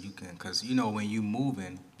 so you can, cause you know when you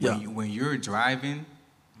moving, when you're driving,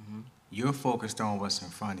 you're focused on what's in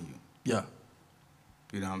front of you. Yeah.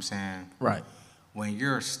 You know what I'm saying? Right. When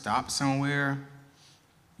you're stopped somewhere,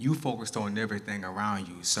 you focused on everything around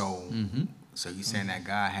you. So, so you saying that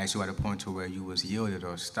God has you at a point to where you was yielded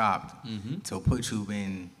or stopped to put you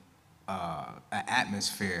in an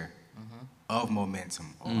atmosphere of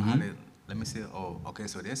momentum. Oh, how they, let me see. Oh, okay.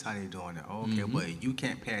 So that's how they doing it. Oh, okay, but you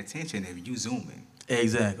can't pay attention if you zooming.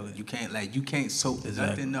 Exactly. You can't soak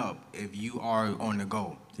nothing up if you are on the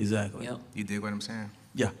go. Exactly. Yep. You dig what I'm saying?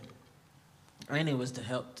 Yeah. And it was to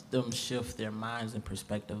help them shift their minds and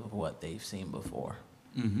perspective of what they've seen before.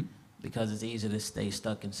 Because it's easy to stay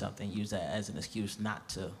stuck in something, use that as an excuse not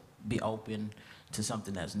to be open to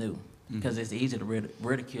something that's new. Because it's easy to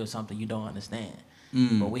ridicule something you don't understand.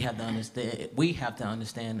 But we have to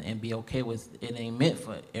understand and be okay with it. Ain't meant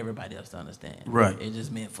for everybody else to understand. Right. It's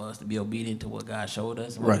just meant for us to be obedient to what God showed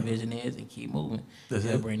us and what the vision is and keep moving.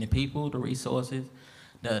 He'll bring the people, the resources,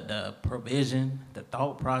 the provision, the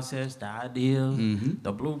thought process, the ideas,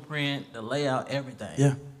 the blueprint, the layout, everything.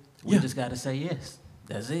 Yeah. We just got to say yes.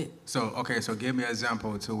 That's it. So, okay, so give me an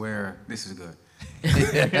example to where this is good.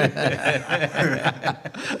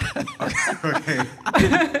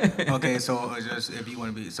 Okay, so just if you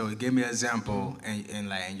want to be, so give me an example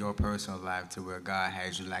in your personal life to where God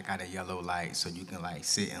has you like at a yellow light so you can like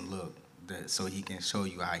sit and look so he can show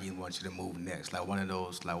you how he wants you to move next? Like one of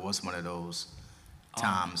those, like what's one of those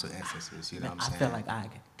times or instances? You know what I'm saying? I feel like I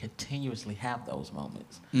continuously have those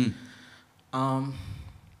moments.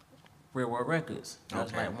 Real World Records. That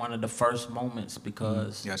was like one of the first moments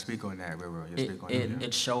because Yeah, speak on that, Real World. Yeah, speak on that.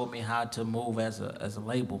 it showed me how to move as a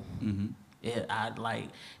label.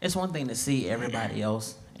 It's one thing to see everybody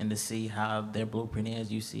else and to see how their blueprint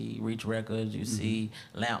is. You see Reach Records, you see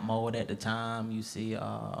Lamp Mode at the time, you see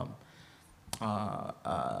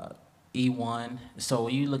E1. So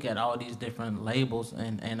you look at all these different labels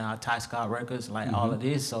and Ty Scott Records, like all of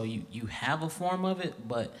this. So you have a form of it,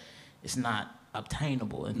 but it's not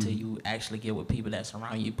obtainable until you actually get with people that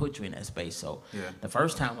surround you, put you in that space. So the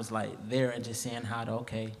first time was like there and just seeing how to,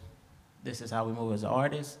 okay, this is how we move as an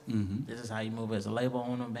artist. This is how you move as a label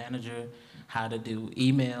owner, manager, how to do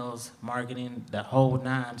emails, marketing, the whole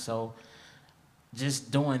nine. So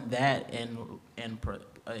just doing that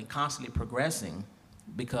and constantly progressing,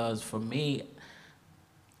 because for me,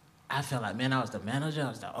 I felt like, man, I was the manager, I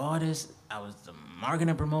was the artist, I was the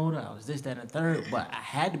marketing promoter, I was this, that, and the third, but I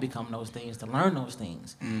had to become those things to learn those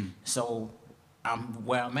things. So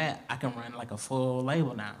where I'm at, I can run like a full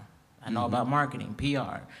label now. I know about marketing,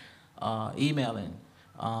 PR, emailing,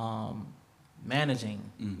 managing,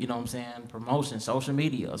 you know what I'm saying, promotion, social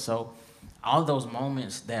media. So all those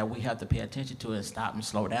moments that we have to pay attention to and stop and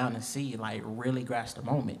slow down and see, like really grasp the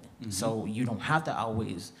moment. So you don't have to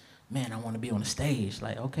always, man, I want to be on the stage.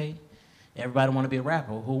 Like, okay, everybody want to be a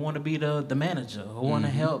rapper. Who want to be the manager? Who want to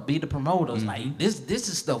help be the promoters? Like this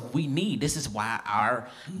is stuff we need. This is why our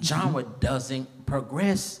genre doesn't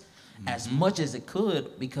progress as much as it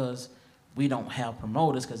could, because we don't have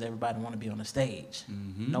promoters, because everybody want to be on the stage.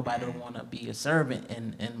 Nobody want to be a servant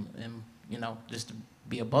and you know, just to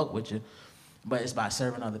be a buck with you. But it's by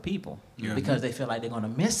serving other people because they feel like they're going to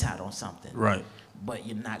miss out on something. Right. But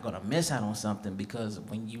you're not going to miss out on something, because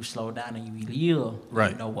when you slow down and you yield,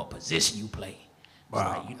 you know what position you play. It's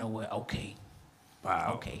like, you know what, okay.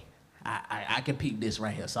 Okay. I can peep this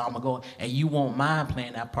right here. So I'm going to go, and you won't mind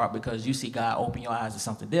playing that part because you see God open your eyes to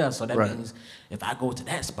something there. So that means if I go to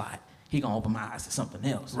that spot, he going to open my eyes to something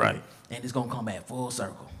else. Right. And it's going to come back full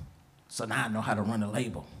circle. So now I know how to run a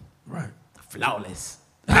label. Right. Flawless.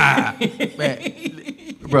 Man,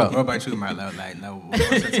 bro. What about you, my love? Like,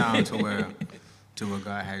 what's the time to where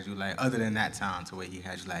God has you, like, other than that time, to where he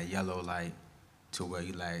has you, like, yellow light, to where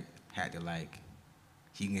you, like, had to, like,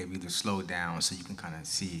 he can give you the slow down so you can kind of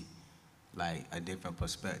see, like, a different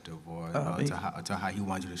perspective, or to how he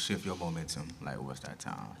wants you to shift your momentum? Like, what's that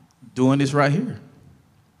time? Doing this right here.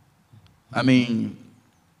 I mean,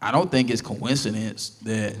 I don't think it's coincidence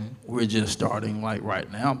that we're just starting like right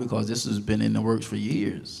now, because this has been in the works for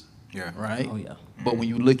years. Yeah. Right? Oh, yeah. But when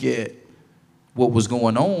you look at what was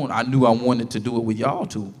going on, I knew I wanted to do it with y'all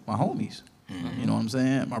too, my homies. You know what I'm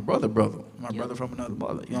saying? My brother, my brother from another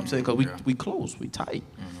mother. You know what I'm saying? Because we close, we tight. You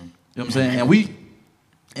know what I'm saying?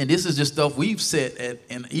 And this is just stuff we've said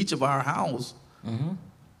in each of our houses.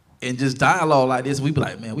 And just dialogue like this, we be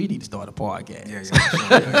like, man, we need to start a podcast.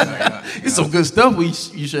 It's some good stuff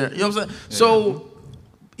you share. You know what I'm saying? So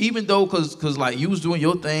even though, cause like you was doing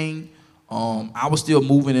your thing, I was still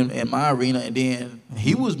moving in my arena, and then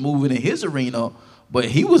he was moving in his arena, but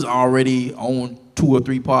he was already on 2 or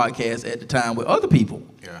 3 podcasts at the time with other people.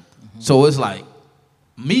 Yeah. So it's like,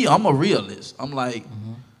 me, I'm a realist. I'm like,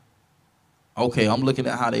 okay, I'm looking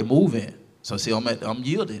at how they moving. So see, I'm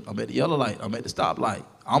yielding. I'm at the yellow light. I'm at the stoplight.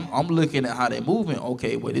 I'm looking at how they're moving.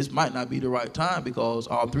 Okay, well, this might not be the right time, because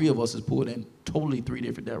all 3 of us is pulled in totally 3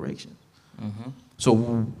 different directions.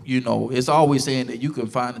 So, you know, it's always saying that you can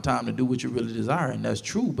find the time to do what you really desire, and that's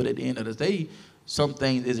true. But at the end of the day, some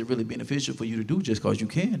things isn't really beneficial for you to do just because you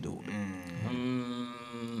can do it.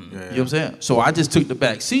 You know what I'm saying? So I just took the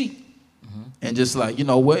back seat and just like, you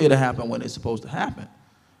know what, it'll happen when it's supposed to happen.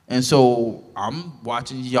 And so I'm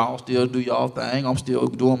watching y'all still do y'all thing. I'm still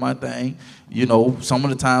doing my thing. You know, some of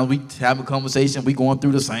the times we have a conversation, we going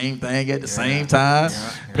through the same thing at the same time.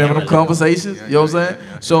 Remember them conversations? You know what I'm saying?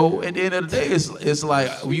 So at the end of the day, it's like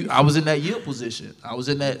I was in that yield position. I was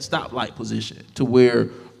in that stoplight position to where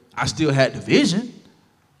I still had the vision,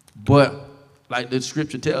 but like the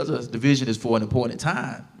scripture tells us, the vision is for an appointed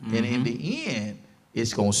time. And in the end,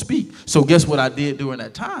 it's going to speak. So guess what I did during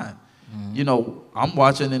that time? You know, I'm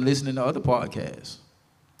watching and listening to other podcasts.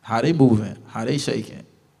 How they moving, how they shaking,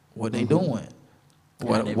 what they doing,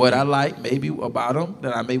 what I like maybe about them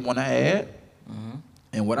that I may want to add,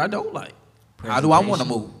 and what I don't like. How do I want to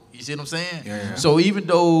move? You see what I'm saying? Yeah. So even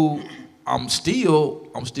though I'm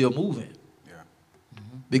still moving,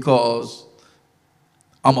 because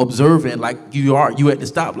I'm observing like you are. You at the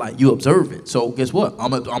stoplight. You observing. So guess what?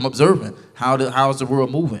 I'm observing how's the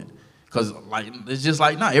world moving. Because like it's just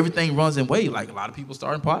like now everything runs in wave. Like a lot of people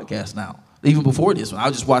starting podcasts now. Even before this one, I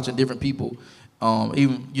was just watching different people,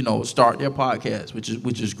 even start their podcasts,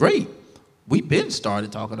 which is great. We've been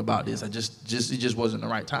started talking about this. It just wasn't the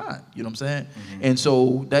right time. You know what I'm saying? Mm-hmm. And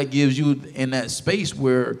so that gives you in that space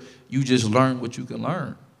where you just learn what you can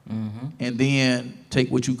learn. Mm-hmm. And then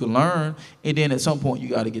take what you can learn, and then at some point you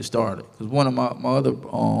got to get started. Because one of my other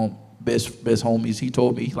best homies, he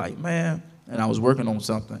told me, he's like, man, and I was working on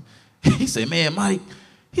something. He said, man, Mike,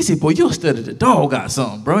 he said, boy, you'll study the dog got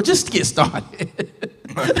something, bro. Just get started.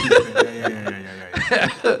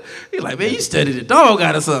 He's like, man, you study the dog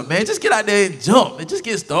out of something, man. Just get out there and jump and just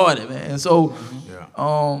get started, man. And so,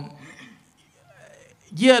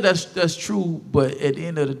 yeah, that's true. But at the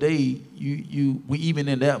end of the day, we even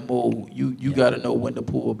in that mode, you got to know when to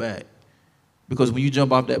pull back. Because when you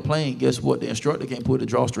jump off that plane, guess what? The instructor can't pull the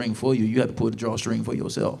drawstring for you. You have to pull the drawstring for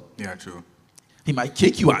yourself. Yeah, true. He might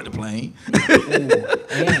kick you out the plane.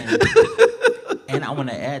 And I want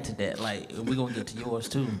to add to that, like, we're going to get to yours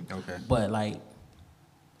too. Okay. But, like,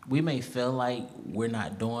 we may feel like we're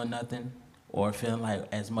not doing nothing or feeling like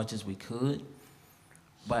as much as we could.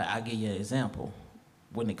 But I'll give you an example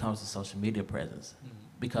when it comes to social media presence. Mm-hmm.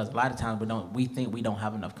 Because a lot of times we think we don't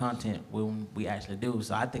have enough content when we actually do.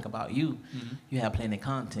 So I think about you. Mm-hmm. You have plenty of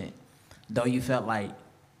content. Though you felt like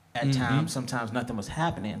at times, sometimes nothing was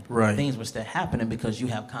happening. Right. Things were still happening because you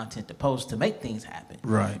have content to post to make things happen.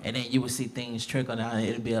 Right. And then you would see things trickle down. And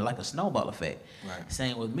it'd be like a snowball effect. Right.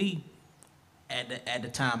 Same with me. At the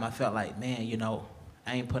time, I felt like, man,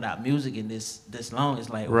 I ain't put out music in this long. It's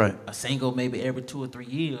like a single maybe every 2 or 3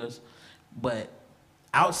 years. But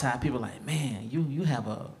outside, people are like, man, you have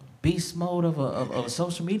a beast mode of a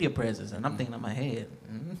social media presence. And I'm thinking in my head,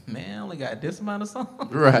 man, I only got this amount of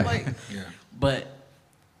songs. Right. Like, but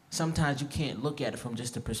sometimes you can't look at it from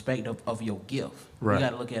just the perspective of your gift. Right. You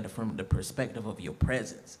got to look at it from the perspective of your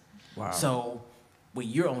presence. Wow. So when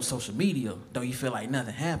you're on social media, though you feel like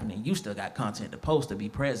nothing happening, you still got content to post to be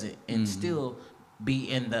present and still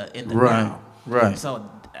be in the now. Right. So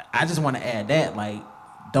I just want to add that, like,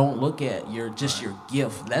 don't look at your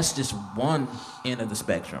gift. That's just one end of the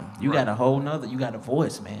spectrum. You got a whole nother. You got a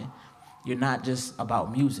voice, man. You're not just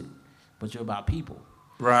about music, but you're about people.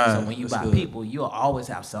 Right. So when you about people, you'll always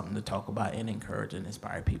have something to talk about and encourage and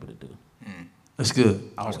inspire people to do. That's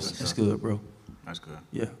good. Always. That's good, bro. That's good.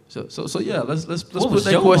 Yeah. So yeah. Let's What put was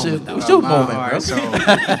that your question. moment, It was your moment, all bro. right,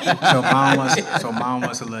 so mine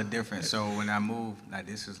was a little different. So when I moved, like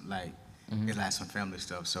this is like it's like some family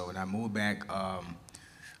stuff. So when I moved back,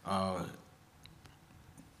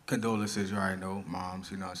 condolences, you already know,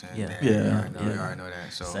 moms, you know what I'm saying? Yeah. Dad, Yeah. you already know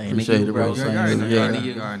that. So Same Appreciate to it, you, bro. bro. Same you already know, to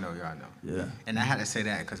you you. already know. Yeah. And I had to say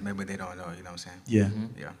that because maybe they don't know, you know what I'm saying? Yeah.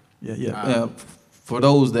 Yeah. Yeah. For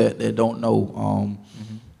those that don't know,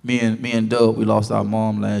 me and Doug, we lost our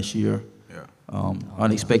mom last year,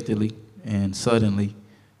 unexpectedly and suddenly,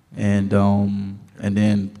 and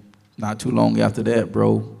then not too long after that,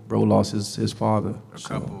 bro lost his father. A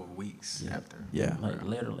couple of weeks after. Yeah. Like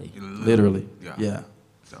Literally. Yeah. Yeah.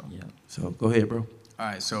 Yeah. So go ahead, bro. All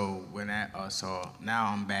right, so when so now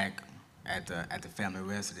I'm back at the family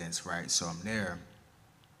residence, right? So I'm there,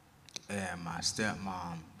 and my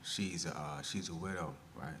stepmom, she's a widow,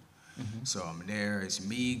 right? So I'm there. It's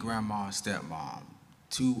me, grandma, and stepmom,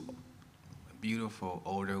 2 beautiful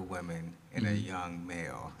older women and a young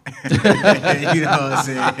male. You know what I'm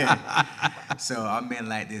saying? So I'm in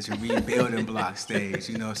like this rebuilding block stage,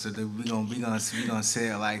 you know. So we gonna say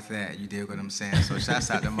it like that. You dig what I'm saying? So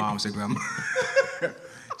shouts out to moms and grandma.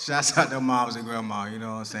 Shouts out to moms and grandma. You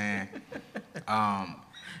know what I'm saying?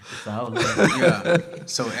 Yeah.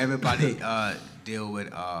 So everybody deal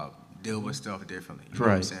with stuff differently. You know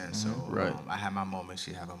what I'm saying? So I have my moments.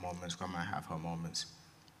 She have her moments. Grandma have her moments.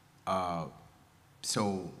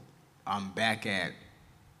 So I'm back at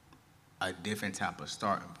a different type of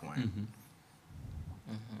starting point.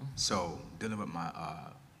 So dealing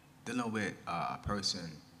with a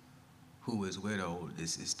person who is widowed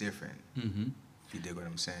is different. You dig what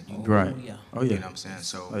I'm saying? Right. Yeah. Oh yeah. You know what I'm saying?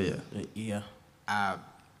 So Yeah.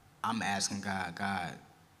 I'm asking God,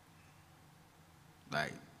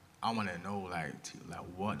 like, I want to know, like,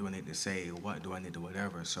 what do I need to say? What do I need to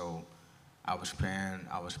whatever? So I was praying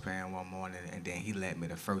one morning, and then he led me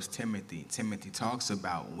to 1 Timothy. Timothy talks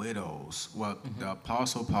about widows. Well, the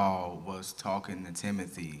Apostle Paul was talking to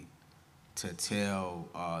Timothy to tell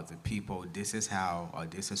the people, this is how, or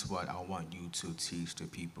this is what I want you to teach the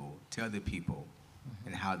people. Tell the people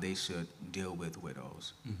and how they should deal with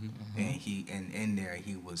widows. And in there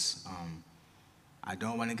he was I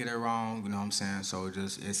don't want to get it wrong, you know what I'm saying? So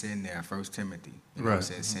just, it's in there, 1 Timothy. You know what I'm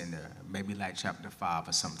saying? It's in there. Maybe like chapter 5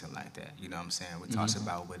 or something like that. You know what I'm saying? We talks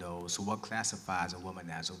about widows. So what classifies a woman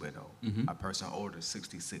as a widow? A person older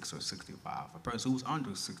 66 or 65. A person who's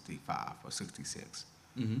under 65 or 66.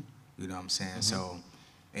 You know what I'm saying? So,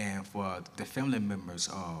 and for the family members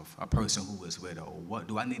of a person who is widow, what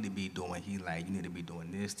do I need to be doing? He like, you need to be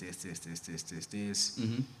doing this.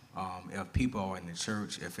 If people are in the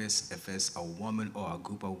church, if it's a woman or a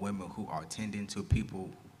group of women who are tending to people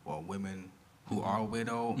or women who are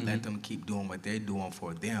widow, let them keep doing what they're doing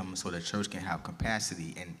for them so the church can have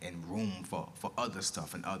capacity and room for other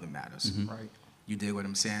stuff and other matters. Right. You dig what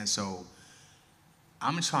I'm saying? So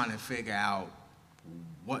I'm trying to figure out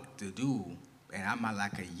what to do, and I'm at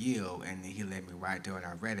like a yield, and then he let me right there, and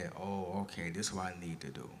I read it. Oh, okay, this is what I need to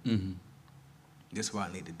do. This is what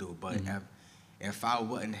I need to do. But if I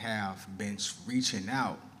wouldn't have been reaching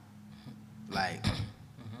out, like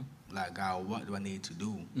God, what do I need to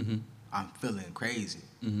do? I'm feeling crazy.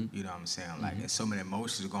 You know what I'm saying? Like there's so many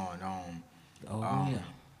emotions going on.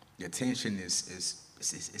 The tension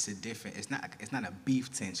is a different. It's not a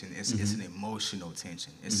beef tension. It's an emotional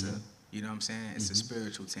tension. It's a, you know what I'm saying? It's a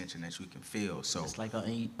spiritual tension that you can feel. So It's like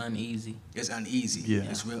uneasy. it's uneasy. Yeah.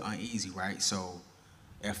 It's real uneasy, right? So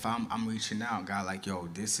if I'm reaching out, God, like, yo,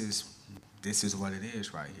 this is what it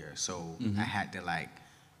is right here. So I had to like,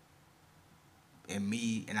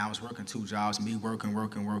 and I was working 2 jobs, me working,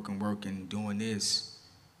 doing this,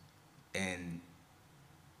 and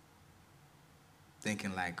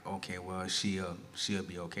thinking like, okay, well, she'll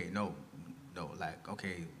be okay. No, like,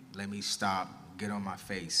 okay, let me stop, get on my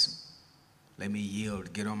face. Let me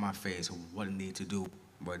yield, get on my face, what I need to do.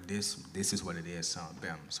 But this is what it is, son,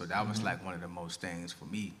 bam. So that was like one of the most things for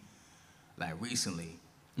me, like recently.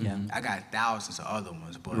 Yeah. I got thousands of other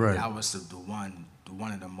ones, but that was the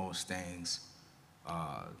one of the most things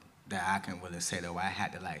that I can really say that I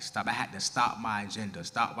had to like stop. I had to stop my agenda,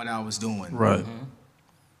 stop what I was doing. Right.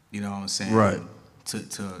 You know what I'm saying? Right.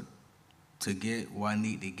 To get what I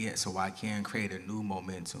need to get, so I can create a new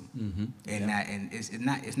momentum. And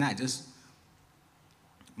it's not just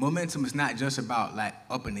momentum. Is not just about like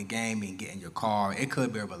upping the game and getting your car. It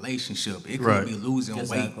could be a relationship. It could be losing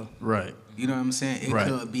weight. Right. You know what I'm saying? It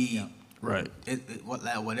could be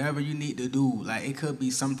whatever you need to do. Like it could be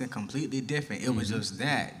something completely different. It was just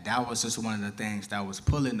that. That was just one of the things that was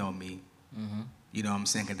pulling on me. You know what I'm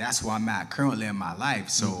saying? 'Cause that's where I'm at currently in my life.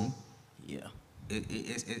 So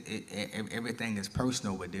everything is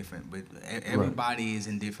personal but different. But everybody is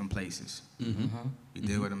in different places. You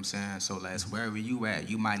dig what I'm saying? So like wherever you at,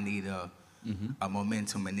 you might need a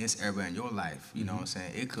momentum in this area in your life. You know what I'm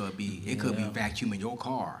saying? It could be vacuuming your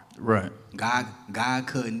car. Right. God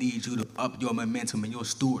could need you to up your momentum in your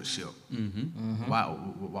stewardship.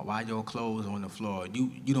 While your clothes on the floor,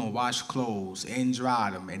 you don't wash clothes and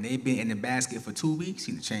dry them, and they've been in the basket for 2 weeks.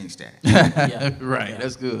 You need to change that. Right.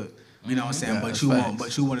 That's good. You know what I'm saying? Yeah,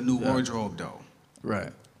 but you want a new wardrobe though.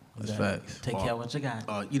 Right. That's facts. Take care of what you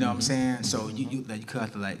got. You know what I'm saying? So you could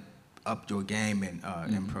have to like up your game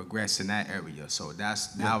and progress in that area. So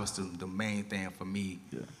that was the main thing for me.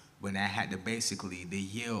 When I had to basically, the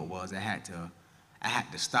yield was I had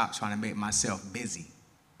to stop trying to make myself busy.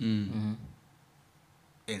 And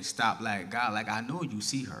stop like, God, like I know you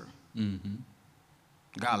see her.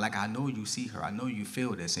 God, like I know you see her. I know you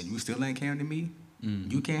feel this, and you still ain't came to me.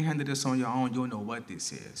 You can't handle this on your own. You don't know what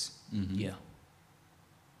this is. Yeah.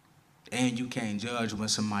 And you can't judge when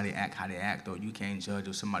somebody act how they act, or you can't judge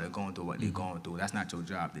if somebody going through what they're going through. That's not your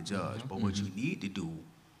job to judge. But what you need to do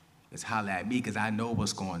is holler at me, because I know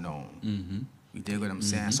what's going on. You dig what I'm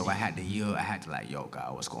saying? So I had to yield. I had to like, yo,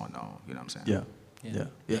 God, what's going on? You know what I'm saying? Yeah.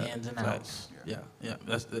 The ins and outs. Yeah.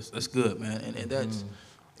 That's good, man. And that's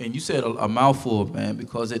and you said a mouthful, man,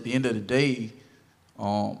 because at the end of the day,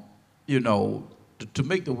 you know, to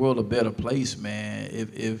make the world a better place, man,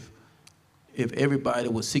 if everybody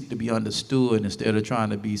would seek to be understood instead of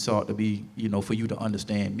trying to be sought to be, you know, for you to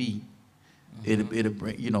understand me,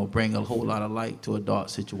 it'll bring a whole lot of light to a dark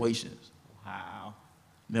situations. Wow.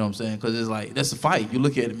 You know what I'm saying? Because it's like, that's a fight. You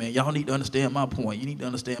look at it, man, y'all need to understand my point. You need to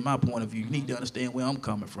understand my point of view. You need to understand where I'm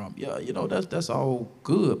coming from. Yeah, you know, that's all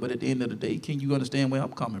good. But at the end of the day, can you understand where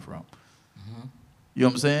I'm coming from? You know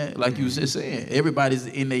what I'm saying? Like you was just saying, everybody's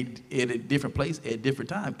in a different place at different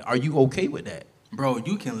times. Are you okay with that? Bro,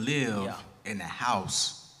 you can live in a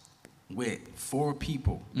house with 4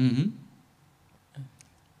 people.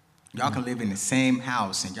 Y'all can live in the same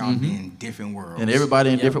house and y'all be in different worlds. And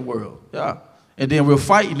everybody in different worlds. Yeah. And then we're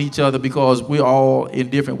fighting each other because we're all in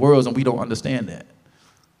different worlds and we don't understand that.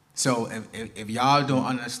 So if y'all don't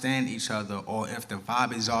understand each other, or if the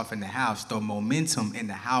vibe is off in the house, the momentum in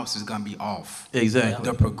the house is gonna be off. Exactly.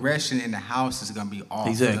 The progression in the house is gonna be off.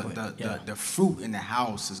 Exactly. The fruit in the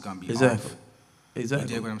house is gonna be Exactly. off. Exactly.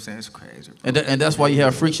 You get what I'm saying? It's crazy. And that's why you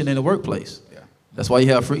have friction in the workplace. Yeah. That's why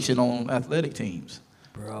you have friction on athletic teams.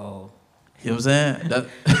 Bro. You know what I'm saying?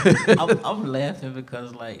 That I'm laughing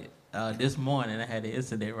because like this morning I had an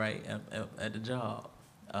incident right at the job.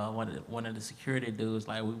 One of the security dudes,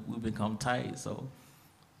 like we become tight, so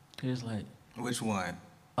he was like, Which one?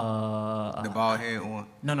 the bald head one?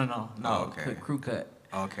 No. Oh, okay. Crew cut.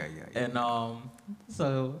 Okay, yeah. And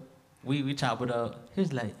so we chop it up.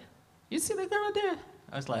 He's like, you see that girl there?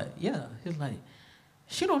 I was like, yeah. He's like,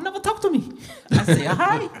 she don't never talk to me. I say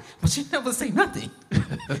hi, but she never say nothing.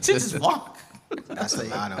 She just walk. That's a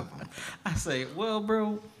lot of them. I say, well,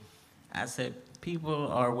 bro. I said, people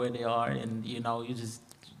are where they are, and you know, you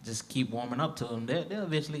just keep warming up to them. They'll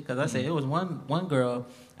eventually, because I said it was one girl.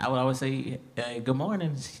 I would always say, good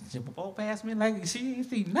morning. She would walk past me like she ain't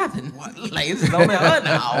see nothing. Like it's just only her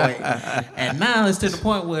now. And now it's to the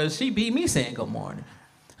point where she beat me saying good morning.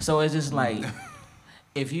 So it's just like,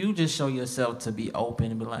 if you just show yourself to be open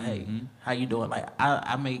and be like, hey, how you doing? Like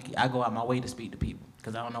I go out my way to speak to people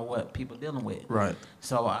because I don't know what people dealing with. Right.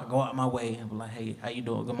 So I go out my way and be like, hey, how you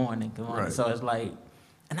doing? Good morning. Good morning. Right. So it's like,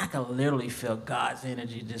 and I can literally feel God's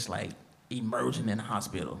energy just like emerging in the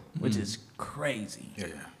hospital, which is crazy. Yeah.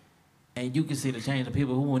 And you can see the change of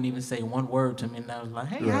people who wouldn't even say one word to me, and I was like,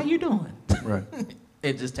 hey, Right. how you doing? Right.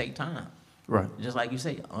 It just take time. Right. Just like you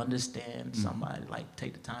say, understand somebody, like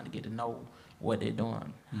take the time to get to know what they're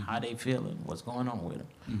doing, how they feeling, what's going on with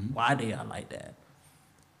them, why they are like that.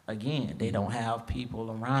 Again, they don't have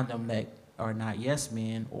people around them that are not yes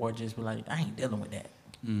men or just be like, I ain't dealing with that.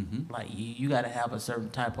 Like you got to have a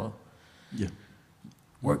certain type of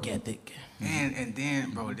work ethic. And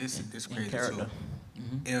then, bro, this crazy character. too.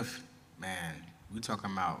 If, man, we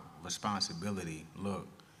talking about responsibility. Look,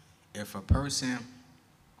 if a person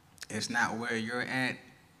is not where you're at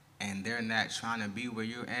and they're not trying to be where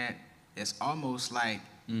you're at, it's almost like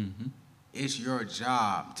it's your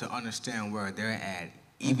job to understand where they're at,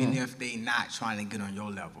 even if they not trying to get on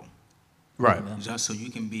your level. Right. Just so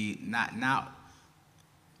you can be not now.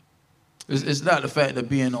 It's not the fact of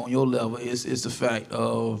being on your level. It's the fact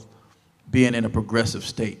of being in a progressive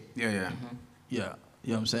state. Yeah. Yeah.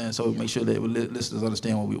 You know what I'm saying? So make sure that listeners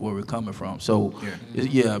understand where we're coming from. So,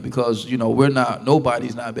 because, you know,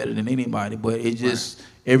 nobody's not better than anybody, but it just,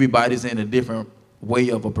 everybody's in a different way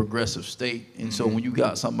of a progressive state. And so when you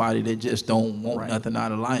got somebody that just don't want nothing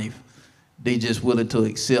out of life, they just willing to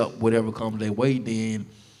accept whatever comes their way, then,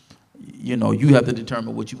 you know, you have to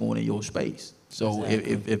determine what you want in your space. So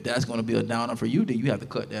if that's going to be a downer for you, then you have to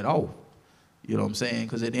cut that off. You know what I'm saying?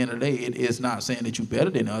 Because at the end of the day, it's not saying that you're better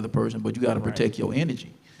than the other person, but you got to protect your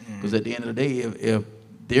energy. Because at the end of the day, if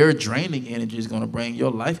their draining energy is going to bring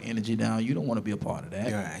your life energy down, you don't want to be a part of that.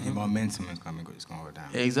 Yeah, and your momentum is going to go down.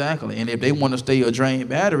 Exactly. And if they want to stay a drained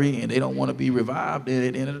battery and they don't want to be revived, then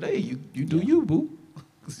at the end of the day, you do you, boo.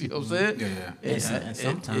 You know what I'm saying? Yeah. And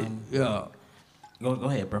sometimes... Go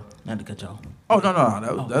ahead, bro. Not to cut you off. Oh,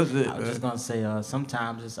 no. That's it. I was just going to say,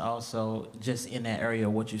 sometimes it's also just in that area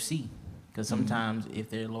what you see. Because sometimes if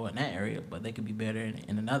they're low in that area, but they could be better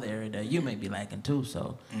in another area that you may be lacking too.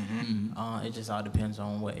 So it just all depends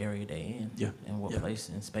on what area they're in and what place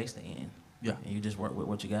and space they're in. Yeah. And you just work with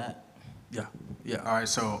what you got. Yeah. All right,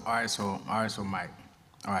 so Mike.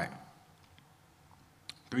 All right.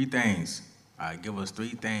 3 things. All right, give us 3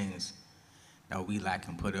 things that we like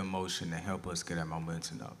and put in motion to help us get our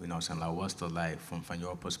momentum up. You know what I'm saying? Like, what's the like from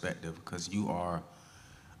your perspective? Because you are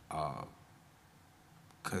a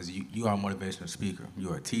motivational speaker.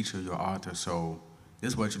 You're a teacher. You're an author. So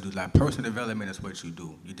this is what you do. Like personal development is what you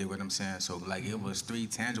do. You dig what I'm saying? So like, give us 3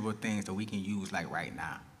 tangible things that we can use like right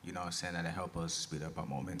now. You know what I'm saying? That'll help us speed up our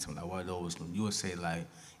momentum. Like what are those? You would say like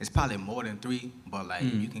it's probably more than 3, but like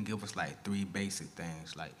you can give us like 3 basic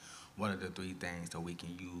things. Like what are the 3 things that we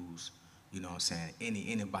can use? You know what I'm saying?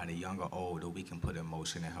 Anybody, young or old, that we can put in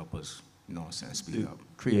motion and help us. You know what I'm saying? Speed up.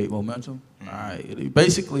 Create momentum. All right.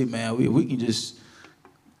 Basically, man, we can just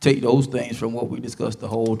take those things from what we discussed the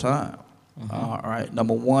whole time. All right.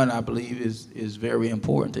 Number 1, I believe, is very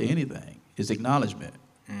important to anything. Is acknowledgement.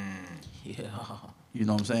 Yeah. You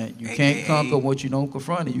know what I'm saying? You AKA, can't conquer what you don't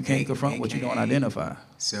confront, and you can't confront what you don't identify.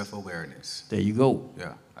 Self-awareness. There you go.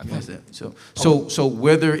 Yeah. You understand? So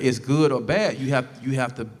whether it's good or bad, you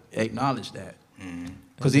have to acknowledge that.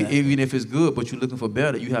 Because even if it's good, but you're looking for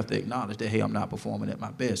better, you have to acknowledge that, hey, I'm not performing at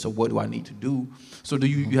my best. So what do I need to do? So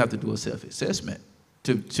you have to do a self-assessment.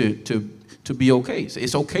 to be okay. So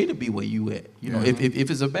it's okay to be where you at. You know, if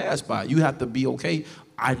it's a bad spot, you have to be okay.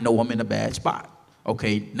 I know I'm in a bad spot.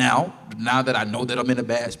 Okay, now that I know that I'm in a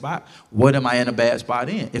bad spot, what am I in a bad spot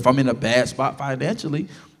in? If I'm in a bad spot financially,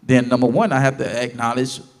 then number one, I have to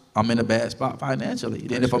acknowledge I'm in a bad spot financially.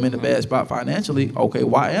 Then if I'm in a bad spot financially, okay,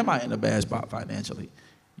 why am I in a bad spot financially?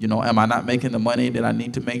 You know, am I not making the money that I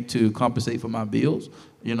need to make to compensate for my bills?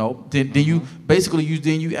 You know, then you basically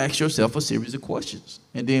you ask yourself a series of questions.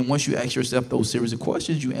 And then once you ask yourself those series of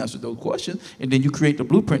questions, you answer those questions, and then you create the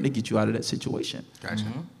blueprint to get you out of that situation. Gotcha.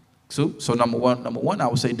 So number one, I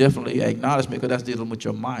would say definitely acknowledgement, because that's dealing with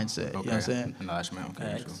your mindset. Okay. You know what I'm saying? Acknowledgement.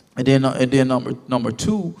 Okay. And then number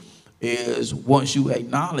two is, once you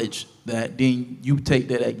acknowledge that, then you take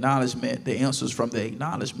that acknowledgement, the answers from the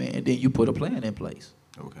acknowledgement, and then you put a plan in place.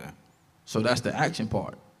 Okay. So that's the action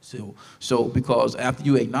part. So because after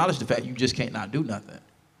you acknowledge the fact, you just can't not do nothing,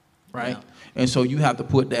 right? Yeah. And so you have to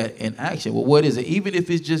put that in action. Well, what is it? Even if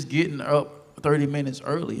it's just getting up 30 minutes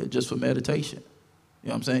earlier just for meditation. You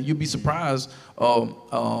know what I'm saying? You'd be surprised of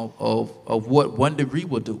what 1 degree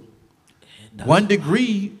will do. 1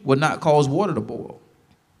 degree will not cause water to boil.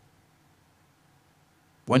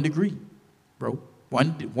 1 degree, bro.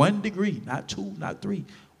 One degree, not 2, not 3.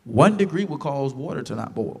 1 degree will cause water to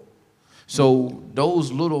not boil. So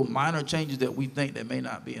those little minor changes that we think that may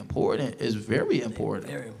not be important is very important.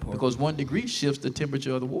 Very important. Because 1 degree shifts the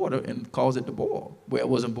temperature of the water and cause it to boil where it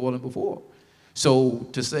wasn't boiling before. So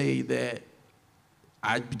to say that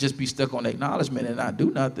I'd just be stuck on acknowledgement and not do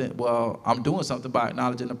nothing, well, I'm doing something by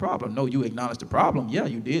acknowledging the problem. No, you acknowledge the problem. Yeah,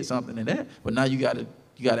 you did something in that, but now you gotta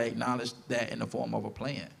acknowledge that in the form of a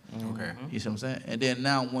plan. Okay. You see what I'm saying? And then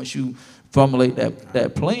now once you formulate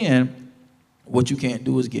that plan, what you can't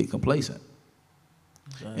do is get complacent.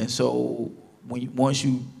 Okay. And so once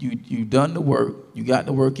you done the work, you got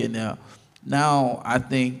the work in there. Now I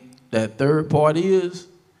think that third part is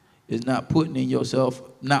not putting yourself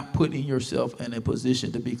in a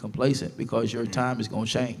position to be complacent, because your time is going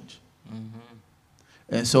to change.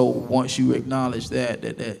 And so once you acknowledge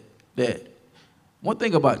that one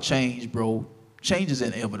thing about change, bro, change is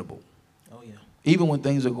inevitable. Oh yeah. Even when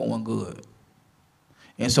things are going good.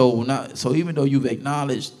 And so even though you've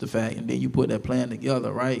acknowledged the fact, and then you put that plan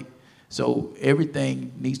together, right? So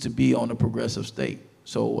everything needs to be on a progressive state.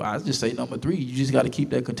 So I just say number 3, you just got to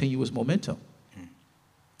keep that continuous momentum.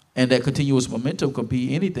 And that continuous momentum could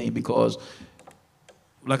be anything, because,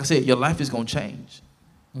 like I said, your life is going to change.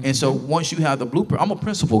 And so once you have the blueprint, I'm a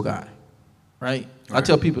principle guy, right? I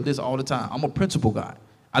tell people this all the time. I'm a principle guy.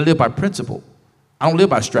 I live by principle. I don't live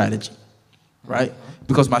by strategy, right?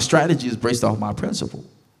 Because my strategy is based off my principle.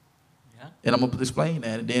 Yeah. And I'm going to explain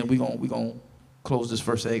that, and then we're going to close this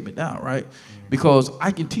first segment down, right? Because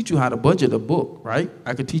I can teach you how to budget a book, right?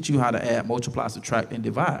 I can teach you how to add, multiply, subtract, and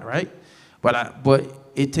divide, right? But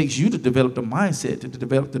it takes you to develop the mindset, to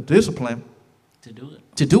develop the discipline to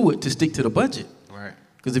do it, to stick to the budget. Right.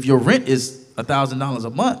 Because if your rent is $1,000 a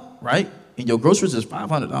month, right, and your groceries is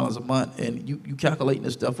 $500 a month, and you calculating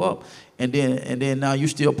this stuff up, and then now you're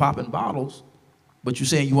still popping bottles, but you're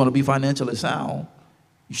saying you want to be financially sound,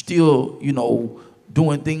 you're still,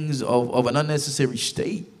 doing things of an unnecessary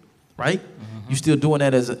state, right? You're still doing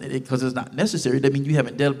that because it's not necessary. That means you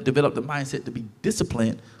haven't developed the mindset to be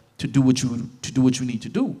disciplined to do what you need to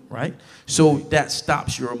do, right? So that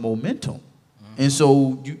stops your momentum. And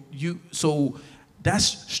so so that's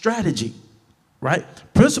strategy, right?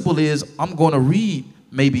 Principle is, I'm going to read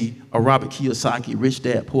maybe a Robert Kiyosaki, Rich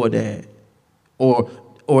Dad, Poor Dad, or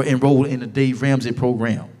enroll in the Dave Ramsey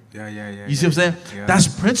program. Yeah. You see what I'm saying? Yeah. That's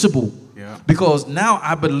principle. Yeah. Because now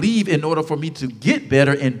I believe in order for me to get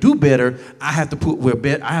better and do better, I have to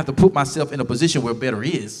put myself in a position where better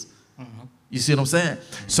is. You see what I'm saying?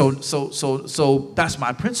 So that's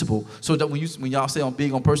my principle. So that when y'all say I'm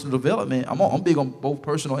big on personal development, I'm big on both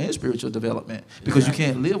personal and spiritual development, because you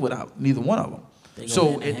can't live without neither one of them.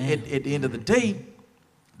 So at the end of the day,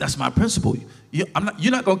 that's my principle. You're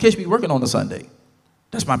not gonna catch me working on a Sunday.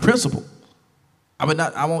 That's my principle.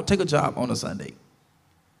 I won't take a job on a Sunday.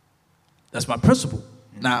 That's my principle.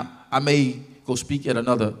 Now I may go speak at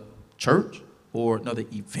another church or another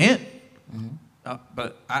event.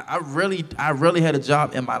 But I rarely had a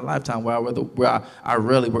job in my lifetime where I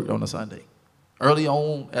rarely worked on a Sunday. Early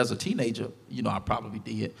on as a teenager, I probably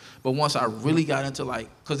did. But once I really got into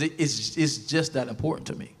because it's just that important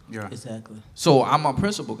to me. Yeah. Exactly. So I'm a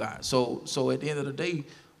principle guy. So at the end of the day,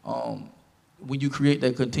 when you create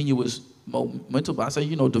that continuous momentum, I say,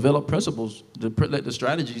 develop principles. Let the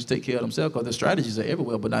strategies take care of themselves, because the strategies are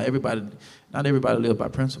everywhere, but not everybody lives by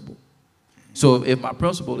principle. So if my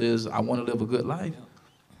principle is I want to live a good life,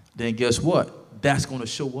 then guess what? That's going to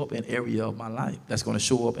show up in every area of my life. That's going to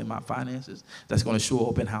show up in my finances. That's going to show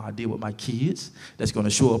up in how I deal with my kids. That's going to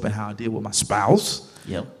show up in how I deal with my spouse.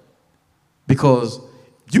 Yep. Because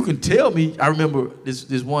you can tell me, I remember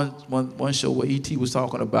this one show where E.T. was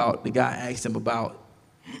talking about, the guy asked him about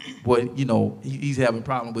what, you know, he's having a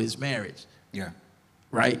problem with his marriage. Yeah.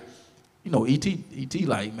 Right? You know, E.T.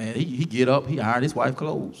 like, man, he get up, he iron his wife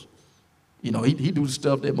clothes. You know, he do the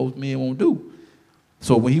stuff that most men won't do.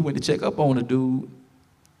 So when he went to check up on the dude,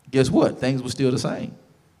 guess what? Things were still the same.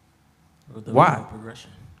 Why? Progression.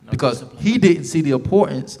 No Because discipline. he didn't see the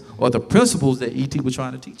importance or the principles that E.T. was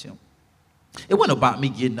trying to teach him. It wasn't about me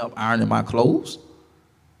getting up, ironing my clothes.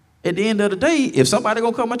 At the end of the day, if somebody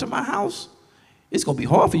gonna come into my house, it's gonna be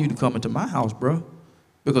hard for you to come into my house, bro.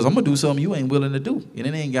 Because I'm gonna do something you ain't willing to do. And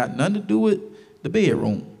it ain't got nothing to do with the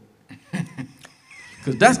bedroom.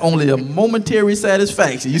 Because that's only a momentary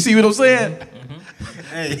satisfaction. You see what I'm saying?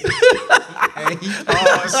 Hey,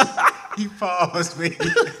 he paused, man.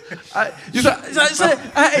 I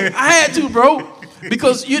had to, bro,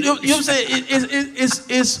 because you know what I'm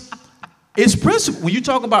saying. It's principle. When you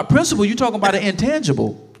talk about principle, you talking about an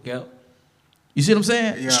intangible. Yep. You see what I'm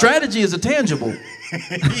saying? Yeah. Strategy is a tangible.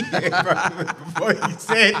 Before he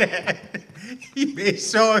said that, he made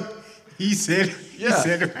sure he said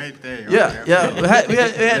it right there. Yeah, yeah. We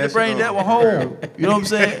had to bring that one home. You know what I'm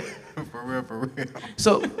saying? For real.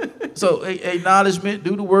 So acknowledgement,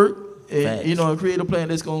 do the work, and, Facts. you know, and create a plan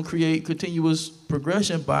that's going to create continuous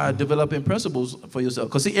progression by developing principles for yourself.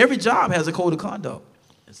 Because see, every job has a code of conduct.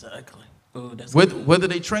 Exactly. Ooh, that's Whether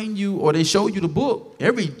they train you or they show you the book,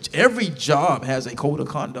 every job has a code of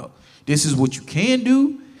conduct. This is what you can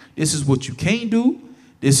do. This is what you can't do.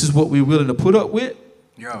 This is what we're willing to put up with.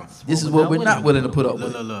 Yo, This is what we're not willing to put up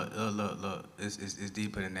with. look. It's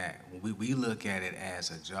deeper than that. We look at it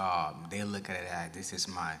as a job. They look at it as this is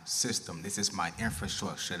my system. This is my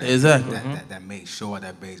infrastructure. Exactly. That makes sure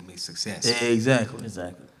that brings me success. Exactly.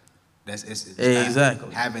 exactly. It's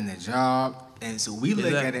Exactly. having the job, and so we look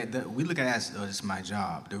Exactly. at it. We look at it as it's my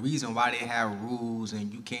job. The reason why they have rules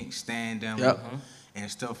and you can't stand them Yep.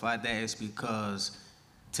 and stuff like that is because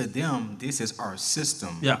to them this is our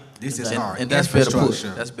system. Yeah. This is And- our and that's better put.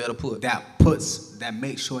 infrastructure. That's better put. That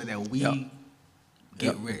makes sure that we Yep. get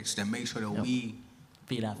Yep. rich. That makes sure that Yep. we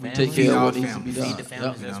Feed our We families. take care our of what needs to be family. done. Feed the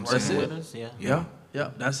families Yep. that's That's working it. with us. Yeah. Yeah,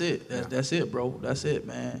 that's it. That's it, bro. That's it,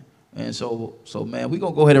 man. And so man, we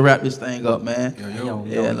gonna go ahead and wrap this thing up, man. Yo.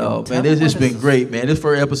 And Tell man, me this what been is- great, man. This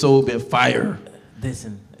first episode been fire.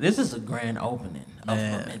 Listen, this is a grand opening of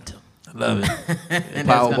Man. momentum. I love it. And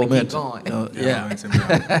Power that's gonna keep momentum. going. You know, Yeah.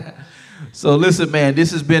 yeah. So listen, man,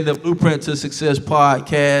 this has been the Blueprint to Success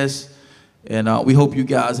podcast. And we hope you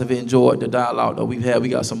guys have enjoyed the dialogue that we've had. We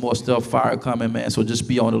got some more stuff fire coming, man. So just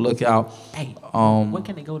be on the lookout. Hey, where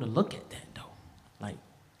can they go to look at that though? Like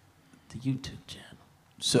the YouTube channel.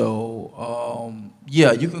 So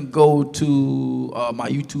yeah, you can go to my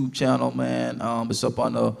YouTube channel, man. It's up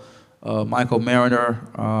on the Michael Mariner.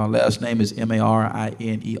 Last name is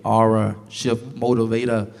Mariner, Shift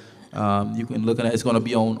Motivator. You can look at it. It's going to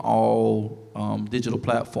be on all digital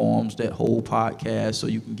platforms that whole podcast, so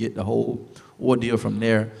you can get the whole ordeal from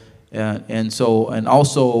there. And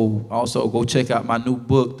also go check out my new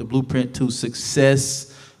book, The Blueprint to Success.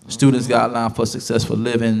 Students Guideline for Successful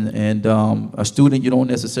Living. And a student, you don't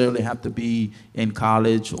necessarily have to be in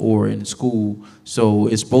college or in school. So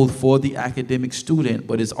it's both for the academic student,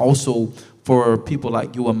 but it's also for people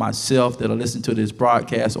like you and myself that are listening to this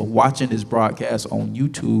broadcast or watching this broadcast on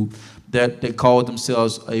YouTube that they call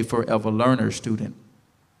themselves a forever learner student,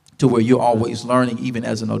 to where you're always learning even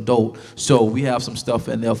as an adult. So we have some stuff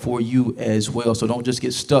in there for you as well. So don't just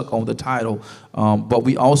get stuck on the title. But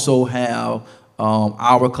we also have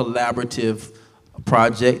our collaborative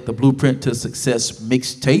project, the Blueprint to Success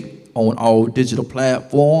mixtape, on all digital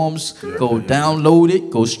platforms. Go download it,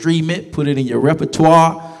 go stream it, put it in your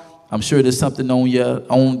repertoire. I'm sure there's something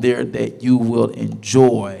on there that you will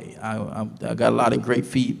enjoy. I got a lot of great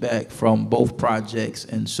feedback from both projects,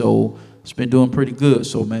 and so it's been doing pretty good.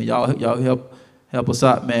 So man, y'all help us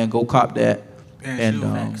out, man. Go cop that. And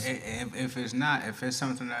if it's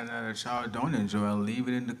something that y'all don't enjoy, leave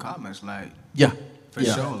it in the comments. Like, yeah, for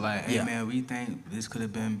yeah, sure. Like, hey yeah. man, we think this could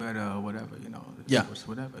have been better or whatever. You know. Yeah.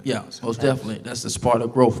 Whatever. Yeah, So- most definitely. That's the part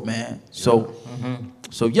of growth, man. So,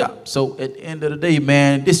 so at the end of the day,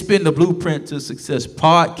 man, this has been the Blueprint to Success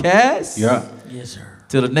podcast. Yeah. Yes, sir.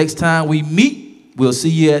 Till the next time we meet, we'll see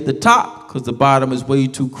you at the top, because the bottom is way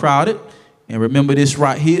too crowded. And remember this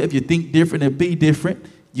right here: if you think different and be different,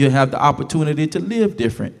 you'll have the opportunity to live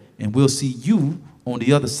different. And we'll see you on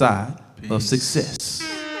the other side of Peace. success.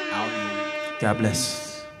 Out here. God bless.